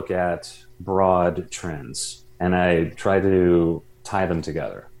and look at broad trends, and I try to tie them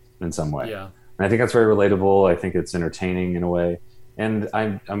together in some way. Yeah. And I think that's very relatable. I think it's entertaining in a way, and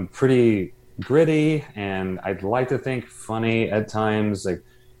I'm pretty gritty, and I'd like to think funny at times. Like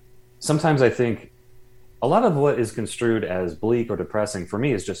sometimes I think a lot of what is construed as bleak or depressing for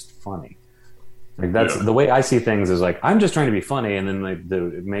me is just funny. Like that's the way I see things, is like I'm just trying to be funny, and then like the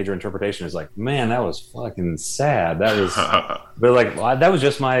major interpretation is like, man, that was fucking sad. That was, but like that was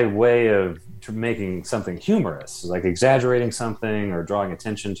just my way of making something humorous, like exaggerating something or drawing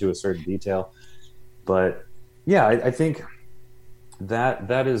attention to a certain detail. But yeah, I think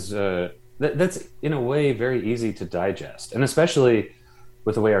that is that's in a way very easy to digest, and especially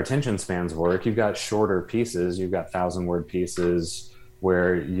with the way our attention spans work, you've got shorter pieces, you've got 1,000-word pieces,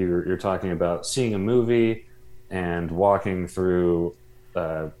 where you're talking about seeing a movie and walking through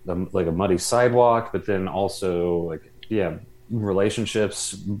like a muddy sidewalk, but then also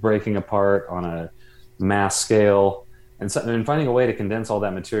relationships breaking apart on a mass scale, and finding a way to condense all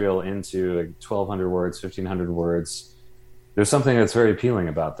that material into like 1,200 words, 1,500 words. There's something that's very appealing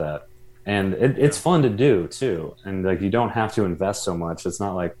about that, and it's fun to do too. And like you don't have to invest so much. It's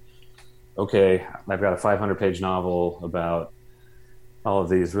not like, okay, I've got a 500-page novel about all of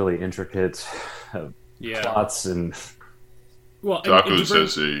these really intricate plots and. Well, Tacos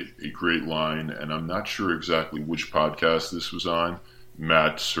has a great line, and I'm not sure exactly which podcast this was on.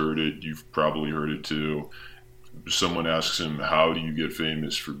 Matt's heard it. You've probably heard it too. Someone asks him, how do you get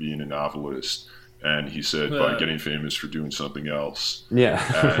famous for being a novelist? And he said, by getting famous for doing something else. Yeah.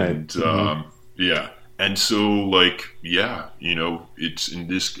 And, And so, it's in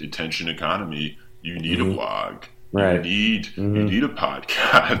this attention economy, you need a blog. Right. You need a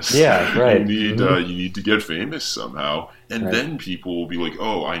podcast. Yeah, right. You need to get famous somehow, and then people will be like,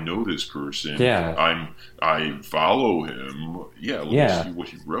 "Oh, I know this person. Yeah, I follow him. Yeah, let me see what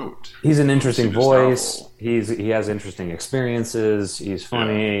he wrote. He's an interesting voice. He has interesting experiences. He's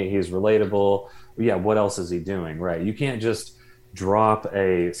funny. He's relatable. Yeah, what else is he doing? Right. You can't just drop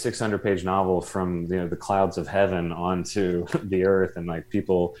a 600-page novel from the clouds of heaven onto the earth, and like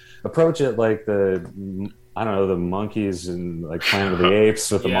people approach it like the monkeys in like Planet of the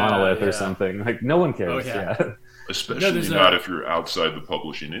Apes with a monolith or something. Like no one cares. Especially not if you're outside the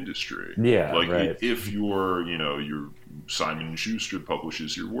publishing industry. Yeah, if you're, your Simon & Schuster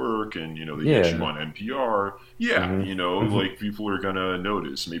publishes your work, and they get you on NPR. Like people are gonna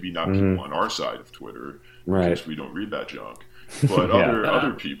notice. Maybe not people on our side of Twitter, because we don't read that junk. But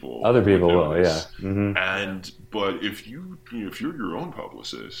other people will. But if you're your own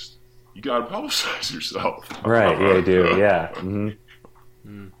publicist, you got to publicize yourself. Right, you do, yeah.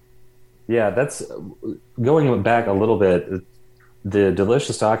 Yeah, that's going back a little bit. The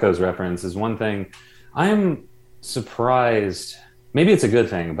Delicious Tacos reference is one thing. I'm surprised maybe it's a good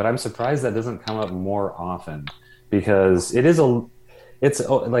thing, but I'm surprised that doesn't come up more often, because it's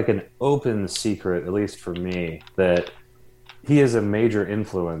like an open secret, at least for me, that he is a major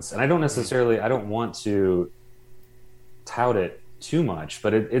influence. And I don't want to tout it too much,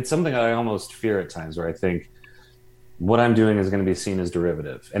 but it's something that I almost fear at times, where I think what I'm doing is going to be seen as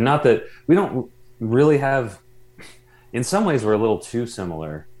derivative. And not that we don't really have, in some ways we're a little too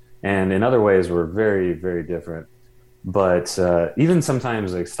similar, and in other ways we're very, very different. But even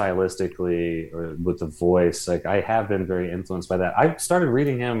sometimes, like stylistically or with the voice, like I have been very influenced by that. I started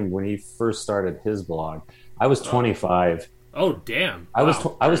reading him when he first started his blog. I was 25. Oh, damn!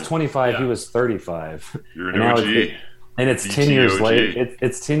 Wow. I was 25. Yeah. He was 35. You're an OG. And it's 10 years later.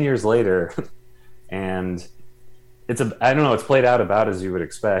 It's 10 years later, and I don't know. It's played out about as you would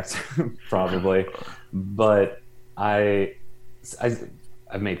expect, probably. But I've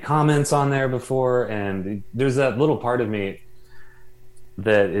made comments on there before, and there's that little part of me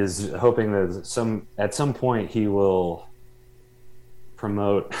that is hoping that at some point he will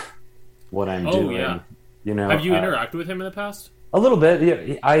promote what I'm doing. Yeah. You know, have you interacted with him in the past? A little bit.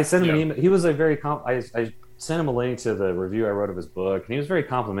 Yeah, I sent him an email. He was a very I sent him a link to the review I wrote of his book, and he was very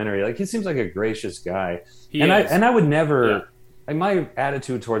complimentary. Like, he seems like a gracious guy. I would never. Yeah. Like, my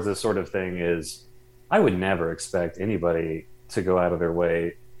attitude towards this sort of thing is, I would never expect anybody to go out of their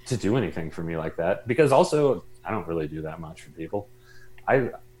way to do anything for me like that, because also I don't really do that much for people.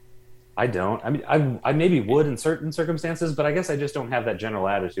 I don't. I mean, I maybe would in certain circumstances, but I guess I just don't have that general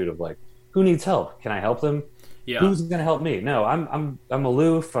attitude of like, who needs help? Can I help them? Yeah. Who's going to help me? No, I'm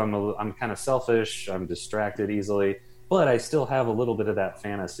aloof. I'm kind of selfish. I'm distracted easily, but I still have a little bit of that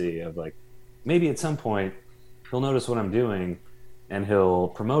fantasy of like, maybe at some point he'll notice what I'm doing and he'll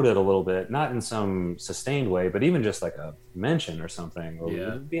promote it a little bit, not in some sustained way, but even just like a mention or something. Or it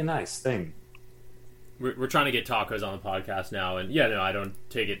would be a nice thing. We're trying to get Tacos on the podcast now, and I don't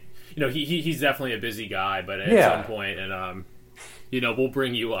take it. You know, he's definitely a busy guy, but at some point, and we'll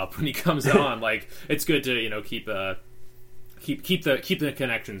bring you up when he comes on. Like, it's good to keep the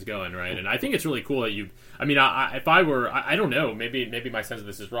connections going, right? And I think it's really cool that you. I mean, if I were, I don't know, maybe my sense of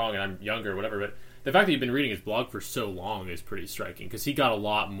this is wrong, and I'm younger, or whatever. But the fact that you've been reading his blog for so long is pretty striking, because he got a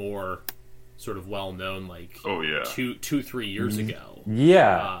lot more sort of well known, like 2-3 years ago.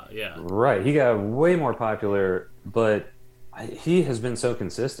 Right. He got way more popular, but he has been so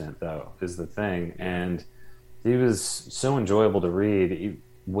consistent, though, is the thing, and he was so enjoyable to read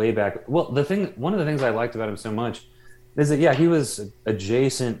way back. Well, one of the things I liked about him so much is that, he was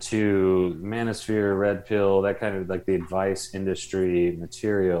adjacent to Manosphere, Red Pill, that kind of like the advice industry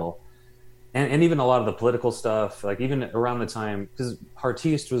material. And even a lot of the political stuff, like even around the time, because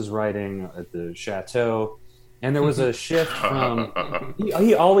Hartiste was writing at the Chateau, and there was a shift from,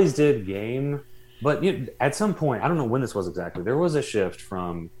 he always did game, but at some point, I don't know when this was exactly, there was a shift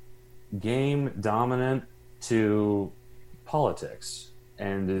from game dominant to politics,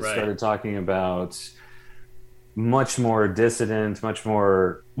 and it started talking about much more dissident, much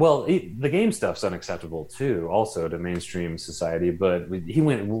more, the game stuff's unacceptable too, also to mainstream society, but he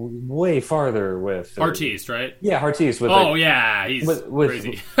went way farther with Hartiste, right? Yeah, Hartiste. He's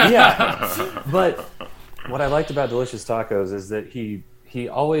crazy. But what I liked about Delicious Tacos is that he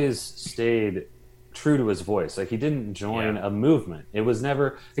always stayed true to his voice. Like, he didn't join a movement. It was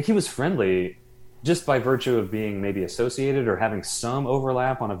never, like, he was friendly just by virtue of being maybe associated or having some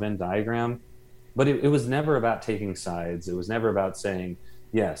overlap on a Venn diagram. But it was never about taking sides. It was never about saying,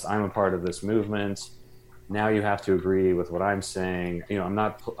 yes, I'm a part of this movement. Now you have to agree with what I'm saying. I'm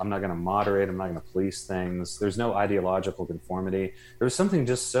not going to moderate. I'm not going to police things. There's no ideological conformity. There was something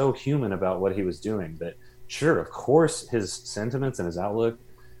just so human about what he was doing that, sure, of course, his sentiments and his outlook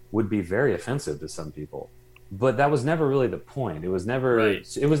would be very offensive to some people. But that was never really the point. It was never.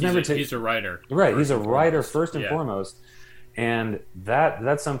 Right. It was he's a writer. Right. He's a writer first and foremost. And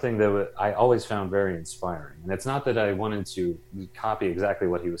that's something that I always found very inspiring. And it's not that I wanted to copy exactly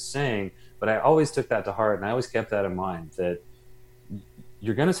what he was saying, but I always took that to heart, and I always kept that in mind, that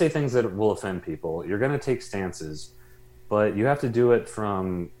you're going to say things that will offend people. You're going to take stances, but you have to do it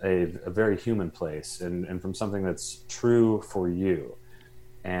from a very human place and from something that's true for you.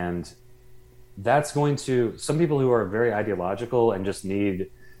 And that's going to, some people who are very ideological and just need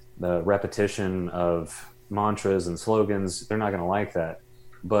the repetition of mantras and slogans, they're not going to like that.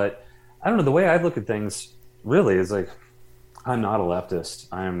 But I don't know, the way I look at things really is like, I'm not a leftist,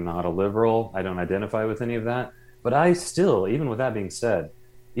 I'm not a liberal, I don't identify with any of that, but I still, even with that being said,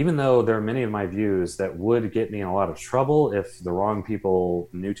 even though there are many of my views that would get me in a lot of trouble if the wrong people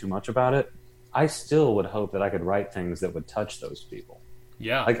knew too much about it, I still would hope that I could write things that would touch those people.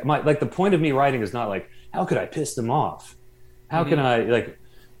 Yeah. Like the point of me writing is not like, how could I piss them off? How can I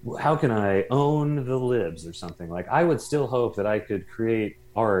how can I own the libs or something? Like, I would still hope that I could create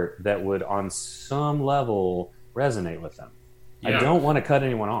art that would on some level resonate with them. I don't want to cut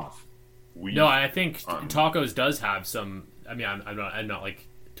anyone off. No, I think Tacos does have some. I mean, I'm not like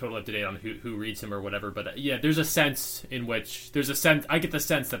totally up to date on who reads him or whatever, but there's a sense in which I get the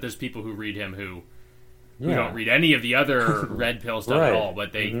sense that there's people who read him who don't read any of the other red pill stuff at all,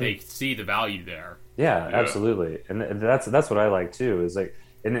 but they see the value there. Yeah, absolutely, and that's what I like too. Is like,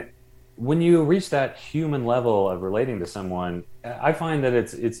 when you reach that human level of relating to someone, I find that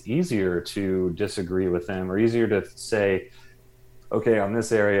it's easier to disagree with them, or easier to say, okay, on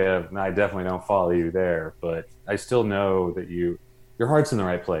this area, I definitely don't follow you there, but I still know that your heart's in the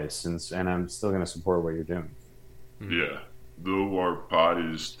right place, and I'm still going to support what you're doing. Yeah. Though our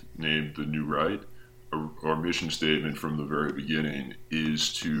pod is named The New Right, our mission statement from the very beginning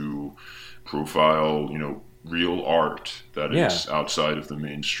is to profile, real art that is outside of the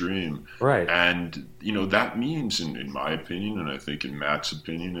mainstream. Right. And, that means, in my opinion, and I think in Matt's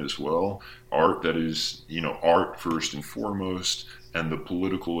opinion as well, art that is, art first and foremost, and the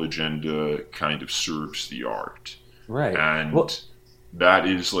political agenda kind of serves the art. Right. And that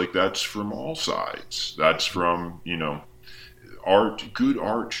is that's from all sides. That's from, art. Good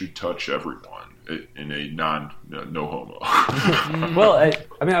art should touch everyone in a no homo. Well,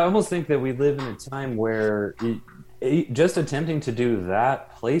 I almost think that we live in a time where just attempting to do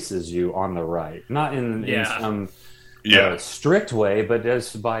that places you on the right, not in some strict way, but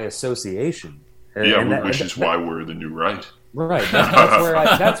just by association. Which is why we're the new right. Right.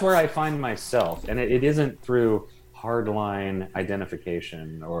 That's where I find myself, and it isn't through hardline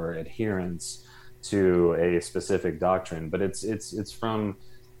identification or adherence to a specific doctrine, but it's from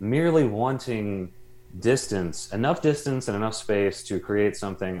merely wanting enough distance and enough space to create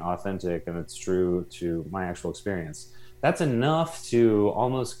something authentic and it's true to my actual experience. That's enough to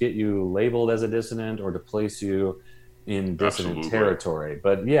almost get you labeled as a dissident or to place you in dissident territory.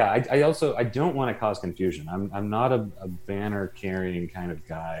 But I don't want to cause confusion. I'm not a banner carrying kind of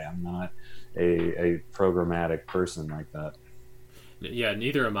guy. I'm not a programmatic person like that. Yeah,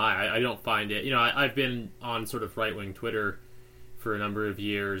 neither am I. I don't find it. I've been on sort of right-wing Twitter for a number of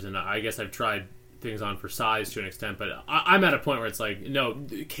years, and I guess I've tried things on for size to an extent, but I'm at a point where it's like, no,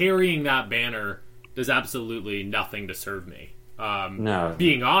 carrying that banner does absolutely nothing to serve me. No.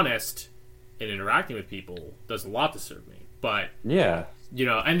 Being honest and interacting with people does a lot to serve me. But, and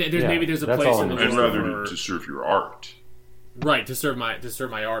there's a place in the world and rather to serve your art. Right, to serve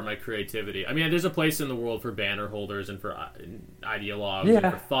my art, my creativity. I mean, there's a place in the world for banner holders and for ideologues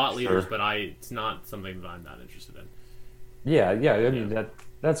and for thought leaders, but it's not something that I'm that interested in. I mean,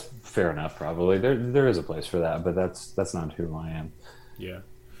 that's fair enough. Probably there is a place for that, but that's not who I am. Yeah.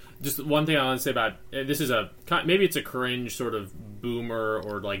 Just one thing I want to say about this is maybe it's a cringe sort of boomer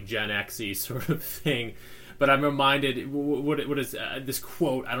or like Gen X-y sort of thing, but I'm reminded what is this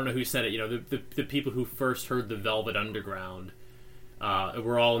quote? I don't know who said it. The people who first heard the Velvet Underground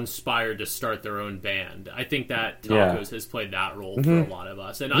were all inspired to start their own band. I think that Tacos has played that role for a lot of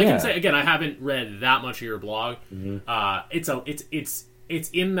us. And I can say again, I haven't read that much of your blog. It's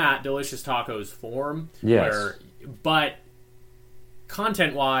in that Delicious Tacos form. Yes. But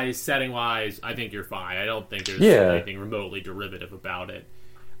content-wise, setting-wise, I think you're fine. I don't think there's anything remotely derivative about it.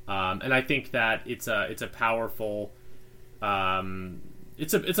 And I think that it's a powerful.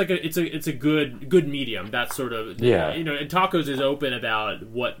 It's a good medium. That sort of and Tacos is open about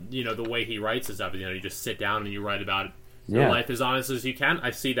what the way he writes is up. You just sit down and you write about your life as honest as you can.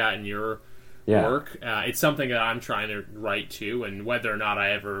 I see that in your work. It's something that I'm trying to write too, and whether or not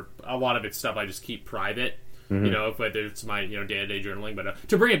a lot of it's stuff I just keep private. Whether it's my day-to-day journaling, but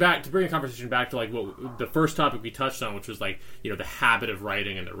to bring a conversation back to like what the first topic we touched on, which was like the habit of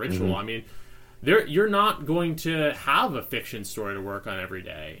writing and the ritual. I mean, you're not going to have a fiction story to work on every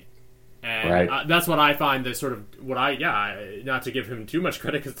day, and that's what I find. The sort of not to give him too much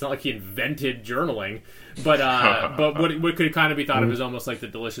credit because it's not like he invented journaling, but what could kind of be thought of as almost like the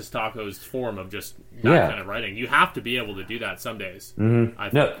Delicious Tacos form of just that kind of writing. You have to be able to do that some days. I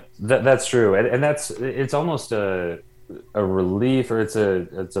think. No, that's true, and it's almost a relief, or it's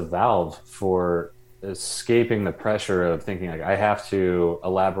a valve for escaping the pressure of thinking like I have to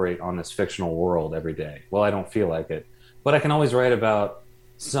elaborate on this fictional world every day. Well, I don't feel like it, but I can always write about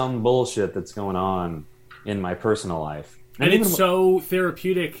some bullshit that's going on in my personal life. And it's so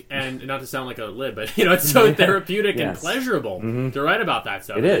therapeutic, and not to sound like a lib, but it's so therapeutic and pleasurable to write about that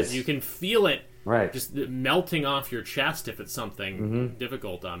stuff. It is. You can feel it just melting off your chest if it's something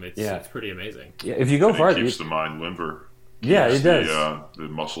difficult. It's pretty amazing. Yeah, if you go far, it keeps the mind limber. Yeah, it does. The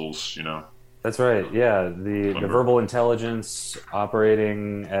muscles, That's right. Yeah, the verbal intelligence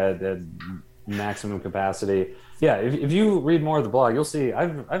operating at maximum capacity. Yeah, if you read more of the blog, you'll see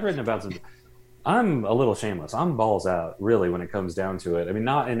I've written about some. I'm a little shameless. I'm balls out, really, when it comes down to it. I mean,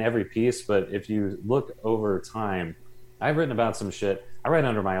 not in every piece, but if you look over time, I've written about some shit. I write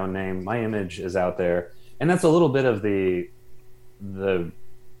under my own name. My image is out there, and that's a little bit of the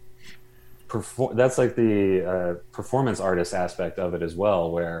that's like the performance artist aspect of it as well,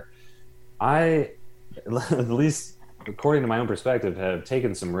 where I, at least according to my own perspective, have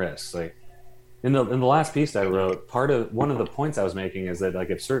taken some risks. Like in the last piece I wrote, one of the points I was making is that like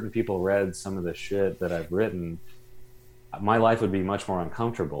if certain people read some of the shit that I've written, my life would be much more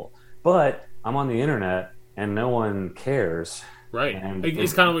uncomfortable. But I'm on the internet and no one cares. Right. And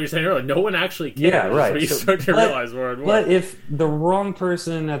it's kind of what you're saying earlier. No one actually cares. Yeah, right. You start to realize more and more. But if the wrong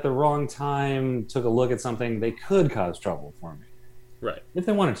person at the wrong time took a look at something, they could cause trouble for me. Right. If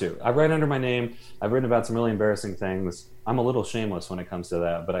they wanted to. I write under my name. I've written about some really embarrassing things. I'm a little shameless when it comes to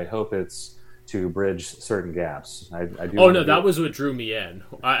that, but I hope it's to bridge certain gaps. I do. Oh no, that was what drew me in.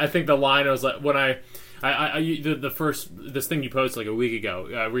 I think the line I was like when the first this thing you posted like a week ago,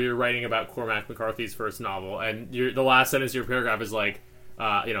 where you're writing about Cormac McCarthy's first novel, and the last sentence of your paragraph is like,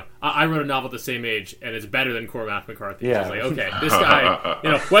 I wrote a novel at the same age, and it's better than Cormac McCarthy. Yeah. I was like, okay, this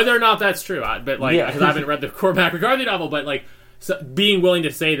guy, whether or not that's true, but like, because I haven't read the Cormac McCarthy novel, but like, so being willing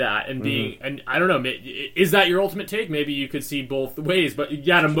to say that and being, and I don't know, is that your ultimate take? Maybe you could see both ways, but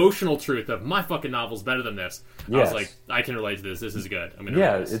that emotional truth of my fucking novel's better than this. Yes. I was like, I can relate to this. This is good. I'm gonna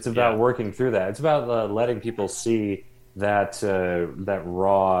read this. It's about working through that. It's about letting people see that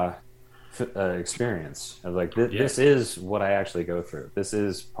raw experience of like this is what I actually go through. This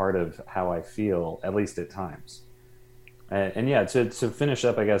is part of how I feel, at least at times. And to finish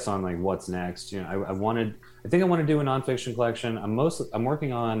up, I guess, on like what's next. I think I want to do a nonfiction collection. I'm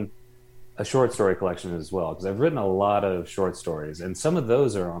working on a short story collection as well, because I've written a lot of short stories, and some of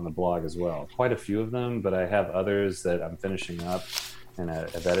those are on the blog as well. Quite a few of them, but I have others that I'm finishing up and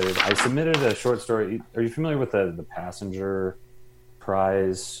I've edited. I submitted a short story. Are you familiar with the Passenger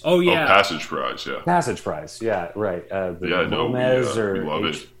Prize? Oh yeah, Passage Prize. Yeah, Passage Prize. Yeah, right. We love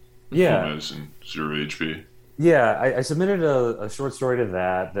it. Yeah, Gomez and Zero HP. Yeah, I submitted a short story to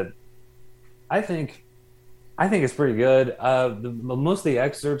that I think it's pretty good. Most of the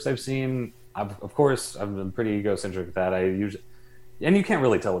excerpts I've seen, of course, I've been pretty egocentric with that. And you can't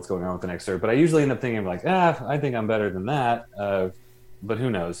really tell what's going on with an excerpt, but I usually end up thinking like, I think I'm better than that. But who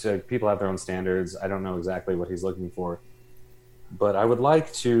knows? People have their own standards. I don't know exactly what he's looking for, but I would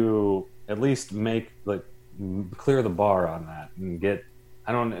like to at least clear the bar on that and get.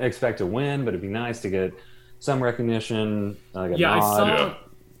 I don't expect to win, but it'd be nice to get some recognition, like a nod.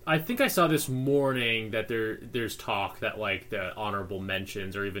 I think I saw this morning that there's talk that like the honorable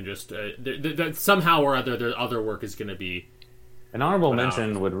mentions or even just that somehow or other their other work is going to be an honorable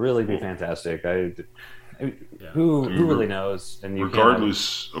mention would really be fantastic. Who really knows? And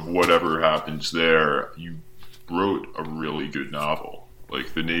regardless of whatever happens there, you wrote a really good novel.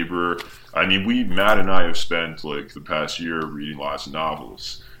 Like The Neighbor. I mean, Matt and I have spent like the past year reading lots of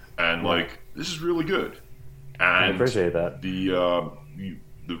novels, and like this is really good. And I appreciate that.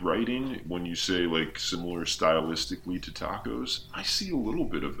 The writing, when you say like similar stylistically to Tacos, I see a little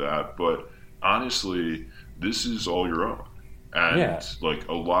bit of that, but honestly, this is all your own. And like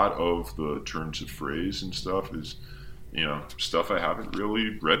a lot of the turns of phrase and stuff is, stuff I haven't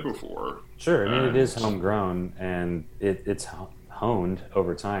really read before. Sure, I mean it is homegrown, and it's honed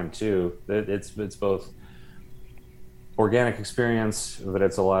over time too. It's both organic experience, but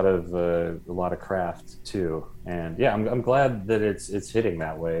it's a lot of craft too. And I'm glad that it's hitting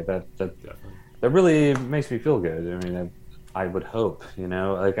that way. That really makes me feel good. I mean, I would hope,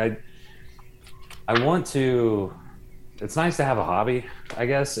 like I want to. It's nice to have a hobby, I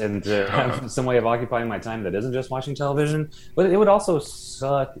guess, and to have some way of occupying my time that isn't just watching television. But it would also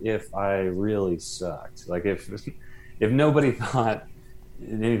suck if I really sucked. Like if nobody thought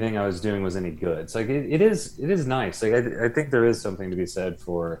anything I was doing was any good. It's like it is nice. Like I think there is something to be said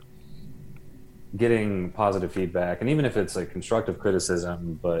for getting positive feedback, and even if it's like constructive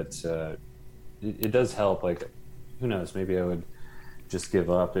criticism, but it does help. Like who knows? Maybe I would just give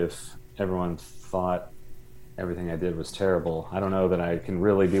up if everyone thought everything I did was terrible. I don't know that I can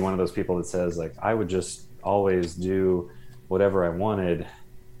really be one of those people that says like I would just always do whatever I wanted,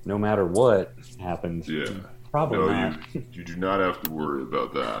 no matter what happened. Yeah. Probably not. You do not have to worry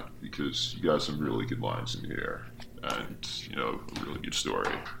about that because you got some really good lines in here and, a really good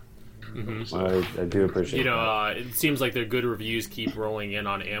story. Mm-hmm. So. I do appreciate that. It seems like their good reviews keep rolling in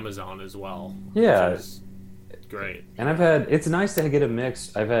on Amazon as well. Yeah. great. And it's nice to get a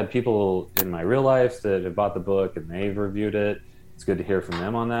mix. I've had people in my real life that have bought the book and they've reviewed it. It's good to hear from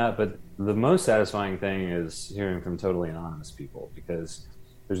them on that. But the most satisfying thing is hearing from totally anonymous people, because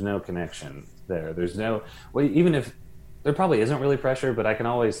there's no connection there. Even if there probably isn't really pressure, but I can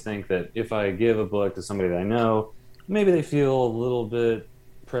always think that if I give a book to somebody that I know, maybe they feel a little bit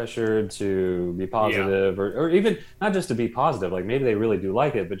pressured to be positive, or even not just to be positive, like maybe they really do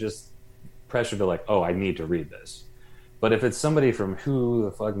like it, but just pressure to like, oh, I need to read this. But if it's somebody from who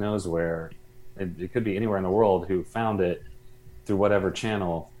the fuck knows where, it could be anywhere in the world, who found it through whatever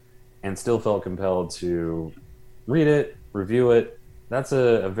channel and still felt compelled to read it, review it, that's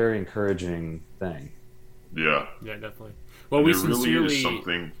a very encouraging thing. Yeah. Yeah, definitely. Well, we sincerely... really is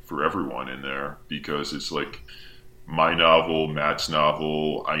something for everyone in there, because it's like my novel, Matt's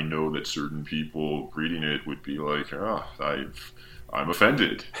novel, I know that certain people reading it would be like, I'm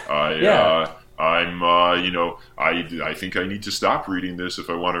offended. I think I need to stop reading this if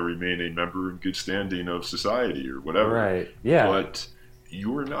I want to remain a member in good standing of society or whatever. Right. Yeah. But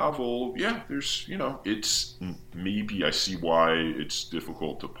your novel, it's maybe, I see why it's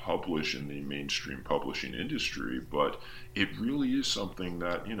difficult to publish in the mainstream publishing industry, but it really is something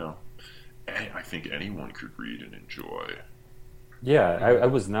that, I think anyone could read and enjoy. Yeah, I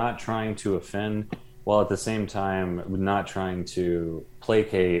was not trying to offend, while at the same time not trying to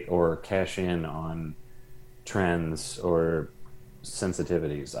placate or cash in on trends or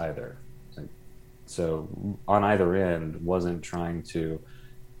sensitivities either. So on either end, wasn't trying to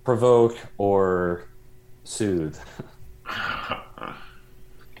provoke or soothe.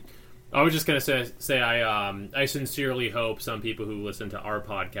 I was just gonna say I sincerely hope some people who listen to our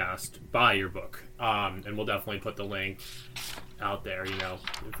podcast buy your book, and we'll definitely put the link out there.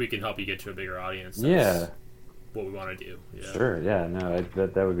 If we can help you get to a bigger audience, that's what we want to do. Yeah. Sure, yeah, no,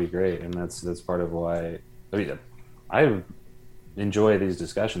 that would be great, and that's part of why. I enjoy these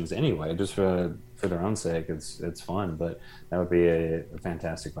discussions anyway, just for their own sake. It's fun, but that would be a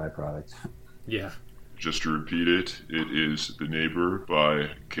fantastic byproduct. Yeah. Just to repeat it is The Neighbor by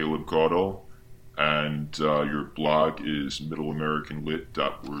Caleb Caudell, and your blog is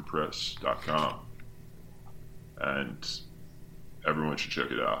middleamericanlit.wordpress.com. And everyone should check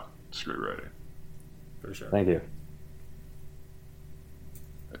it out. It's great writing. For sure. Thank you.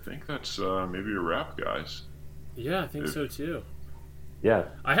 I think that's maybe a wrap, guys. Yeah, I think so too. Yeah.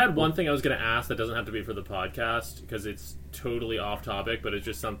 I had one thing I was going to ask that doesn't have to be for the podcast, because it's totally off topic, but it's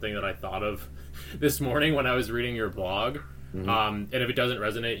just something that I thought of this morning when I was reading your blog. Mm-hmm. And if it doesn't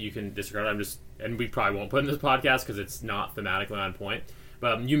resonate, you can disregard it. And we probably won't put in this podcast because it's not thematically on point.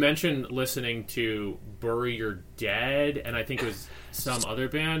 But you mentioned listening to Bury Your Dead, and I think it was some other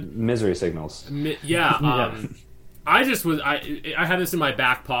band. Misery Signals. I just was I had this in my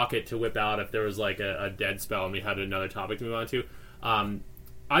back pocket to whip out if there was like a dead spell and we had another topic to move on to. I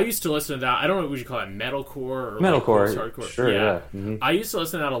used to listen to that. I don't know what you call it, metalcore or metalcore. Like hardcore. Sure, yeah. Mm-hmm. I used to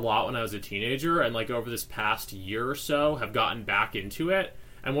listen to that a lot when I was a teenager, and like over this past year or so, have gotten back into it.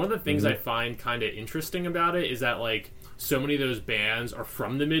 And one of the things I find kind of interesting about it is that like so many of those bands are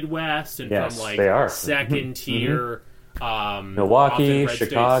from the Midwest and from like second tier. Milwaukee,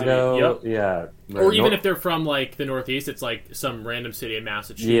 Chicago, yeah. Or even if they're from like the Northeast, it's like some random city in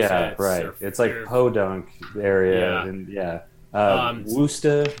Massachusetts. Yeah, right. It's like Podunk area, and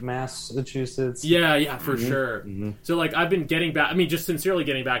Worcester, Massachusetts. Yeah, for sure. Mm-hmm. So like I've been getting back. I mean, just sincerely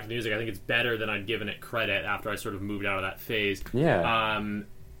getting back to music. I think it's better than I'd given it credit after I sort of moved out of that phase. Yeah. And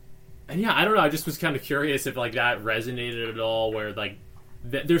yeah, I don't know. I just was kind of curious if like that resonated at all. Where like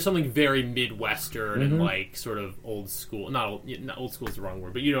there's something very Midwestern and like sort of old school. Not old school is the wrong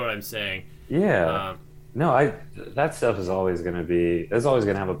word, but you know what I'm saying. Yeah. No, that stuff is always going to be. It's always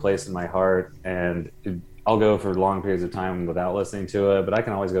going to have a place in my heart, and I'll go for long periods of time without listening to it, but I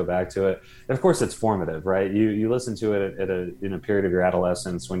can always go back to it. And of course, it's formative, right? You listen to it in a period of your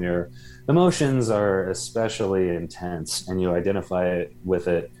adolescence when your emotions are especially intense, and you identify it with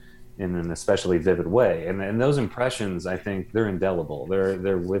it in an especially vivid way. And those impressions, I think, they're indelible.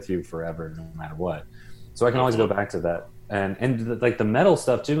 They're with you forever, no matter what. So I can always go back to that. And like the metal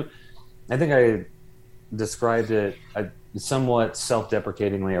stuff too. I think I described it somewhat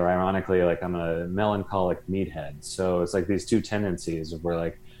self-deprecatingly or ironically, like I'm a melancholic meathead. So it's like these two tendencies of where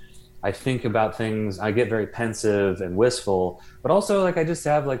like I think about things, I get very pensive and wistful, but also like I just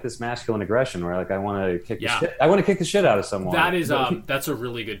have like this masculine aggression where like I want to kick the shit out of someone. That is that's a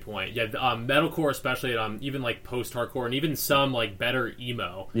really good point. Yeah, metalcore, especially even like post-hardcore and even some like better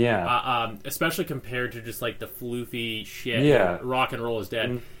emo. Yeah. Especially compared to just like the floofy shit. Yeah. Rock and roll is dead.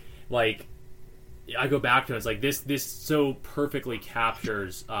 Mm-hmm. Like I go back to it, it's like this so perfectly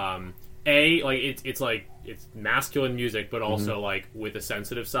captures like it's like it's masculine music, but also like with a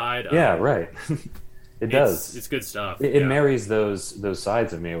sensitive side. Yeah, right. It does. It's good stuff. It marries those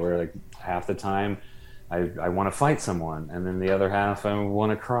sides of me where like half the time I want to fight someone, and then the other half I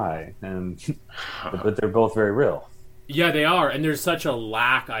want to cry, and but they're both very real. Yeah, they are, and there's such a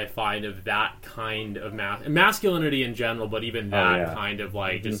lack, I find, of that kind of masculinity in general, but even that kind of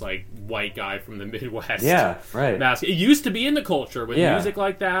like just like white guy from the Midwest. Yeah, right. It used to be in the culture with music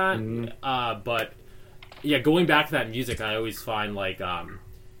like that, but yeah, going back to that music, I always find like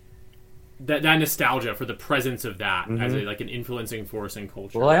that nostalgia for the presence of that as like an influencing force in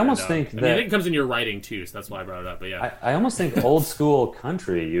culture. Well, I almost think I think it comes in your writing too, so that's why I brought it up. But yeah, I almost think old school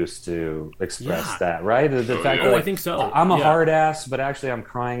country used to express that, right? The fact that I like, think so. I'm a hard ass, but actually I'm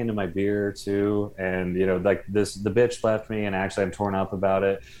crying into my beer too, and you know, like the bitch left me, and actually I'm torn up about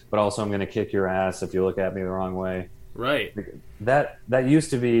it, but also I'm going to kick your ass if you look at me the wrong way. Right. That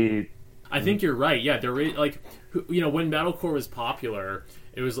used to be. I think you're right. Yeah, there is like, you know, when metalcore was popular,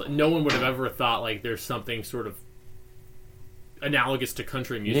 it was no one would have ever thought like there's something sort of analogous to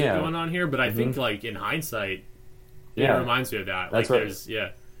country music going on here. But I think like in hindsight, it reminds me of that. That's like right. There's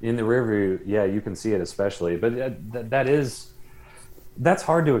in the rearview, you can see it especially. But that's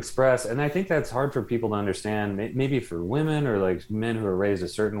hard to express, and I think that's hard for people to understand. Maybe for women or like men who are raised a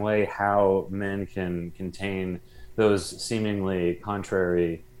certain way, how men can contain those seemingly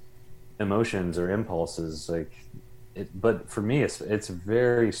contrary emotions or impulses, like. But for me, it's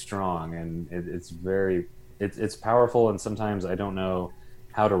very strong, and it's powerful, and sometimes I don't know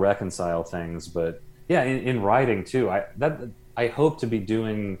how to reconcile things. But yeah, in writing too, I hope to be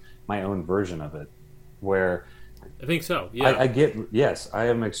doing my own version of it, where I think so. Yeah, I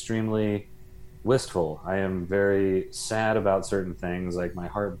am extremely wistful. I am very sad about certain things. Like my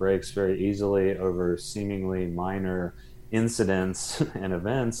heart breaks very easily over seemingly minor incidents and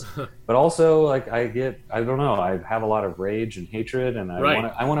events, but also like I don't know, I have a lot of rage and hatred, and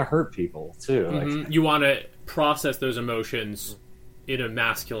I want to hurt people too. Like, you want to process those emotions in a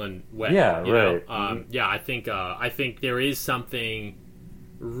masculine way. Yeah, right. Yeah, I think there is something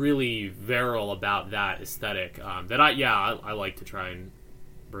really virile about that aesthetic that I like to try and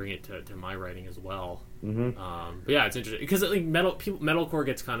bring it to my writing as well. But yeah, it's interesting because like metalcore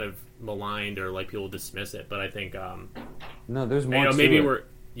gets kind of maligned or like people dismiss it, but I think no, there's more.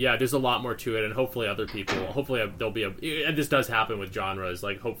 There's a lot more to it, and hopefully there'll be and this does happen with genres.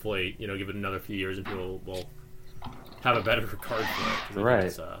 Like hopefully, you know, give it another few years and people will have a better regard for it.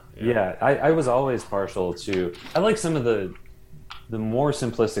 Right. I was always partial to. I like some of the more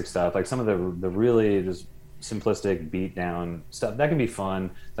simplistic stuff, like some of the really just simplistic beat down stuff that can be fun,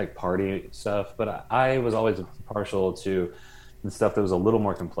 like party stuff, but I was always partial to the stuff that was a little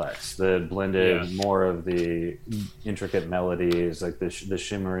more complex, that blended more of the intricate melodies, like the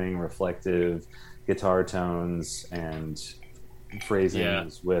shimmering reflective guitar tones and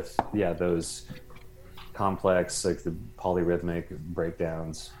phrasings with those complex, like the polyrhythmic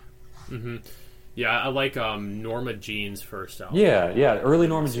breakdowns. Yeah, I like Norma Jean's first album. Yeah. Early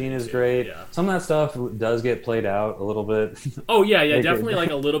Norma Jean is great. Yeah. Some of that stuff does get played out a little bit. Oh, yeah, definitely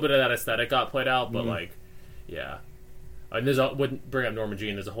like a little bit of that aesthetic got played out, but like, yeah. And wouldn't bring up Norma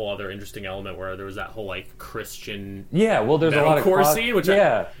Jean, there's a whole other interesting element where there was that whole like Christian there's a lot of scene, which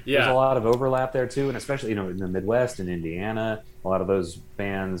there's a lot of overlap there too, and especially, you know, in the Midwest and Indiana, a lot of those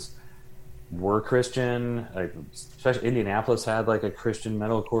bands were Christian. Like, especially Indianapolis had like a Christian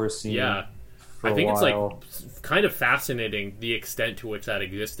metalcore scene. Yeah. I think it's like kind of fascinating the extent to which that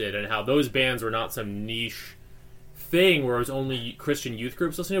existed and how those bands were not some niche thing where it was only Christian youth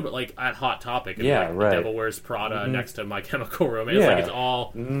groups listening to, but like at Hot Topic and The Devil Wears Prada next to My Chemical Romance. Like it's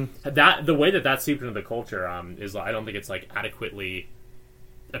all that the way that seeped into the culture is I don't think it's like adequately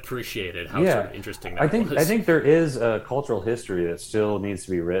appreciated how sort of interesting that was. I think there is a cultural history that still needs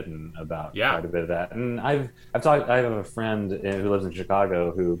to be written about quite a bit of that. And I have a friend who lives in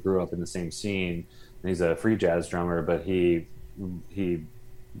Chicago who grew up in the same scene, and he's a free jazz drummer, but he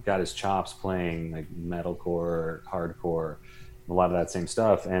got his chops playing like metalcore, hardcore, a lot of that same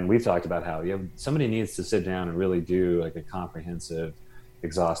stuff. And we've talked about how somebody needs to sit down and really do like a comprehensive,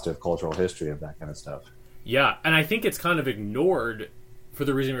 exhaustive cultural history of that kind of stuff. Yeah, and I think it's kind of ignored for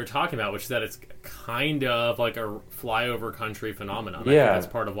the reason we were talking about, which is that it's kind of like a flyover country phenomenon. I think that's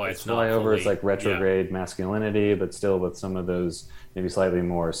part of why it's not flyover. It's like retrograde masculinity, but still with some of those maybe slightly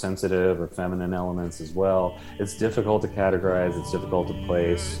more sensitive or feminine elements as well. It's difficult to categorize. It's difficult to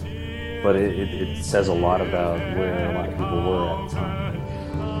place, but it says a lot about where a lot of people were at the time.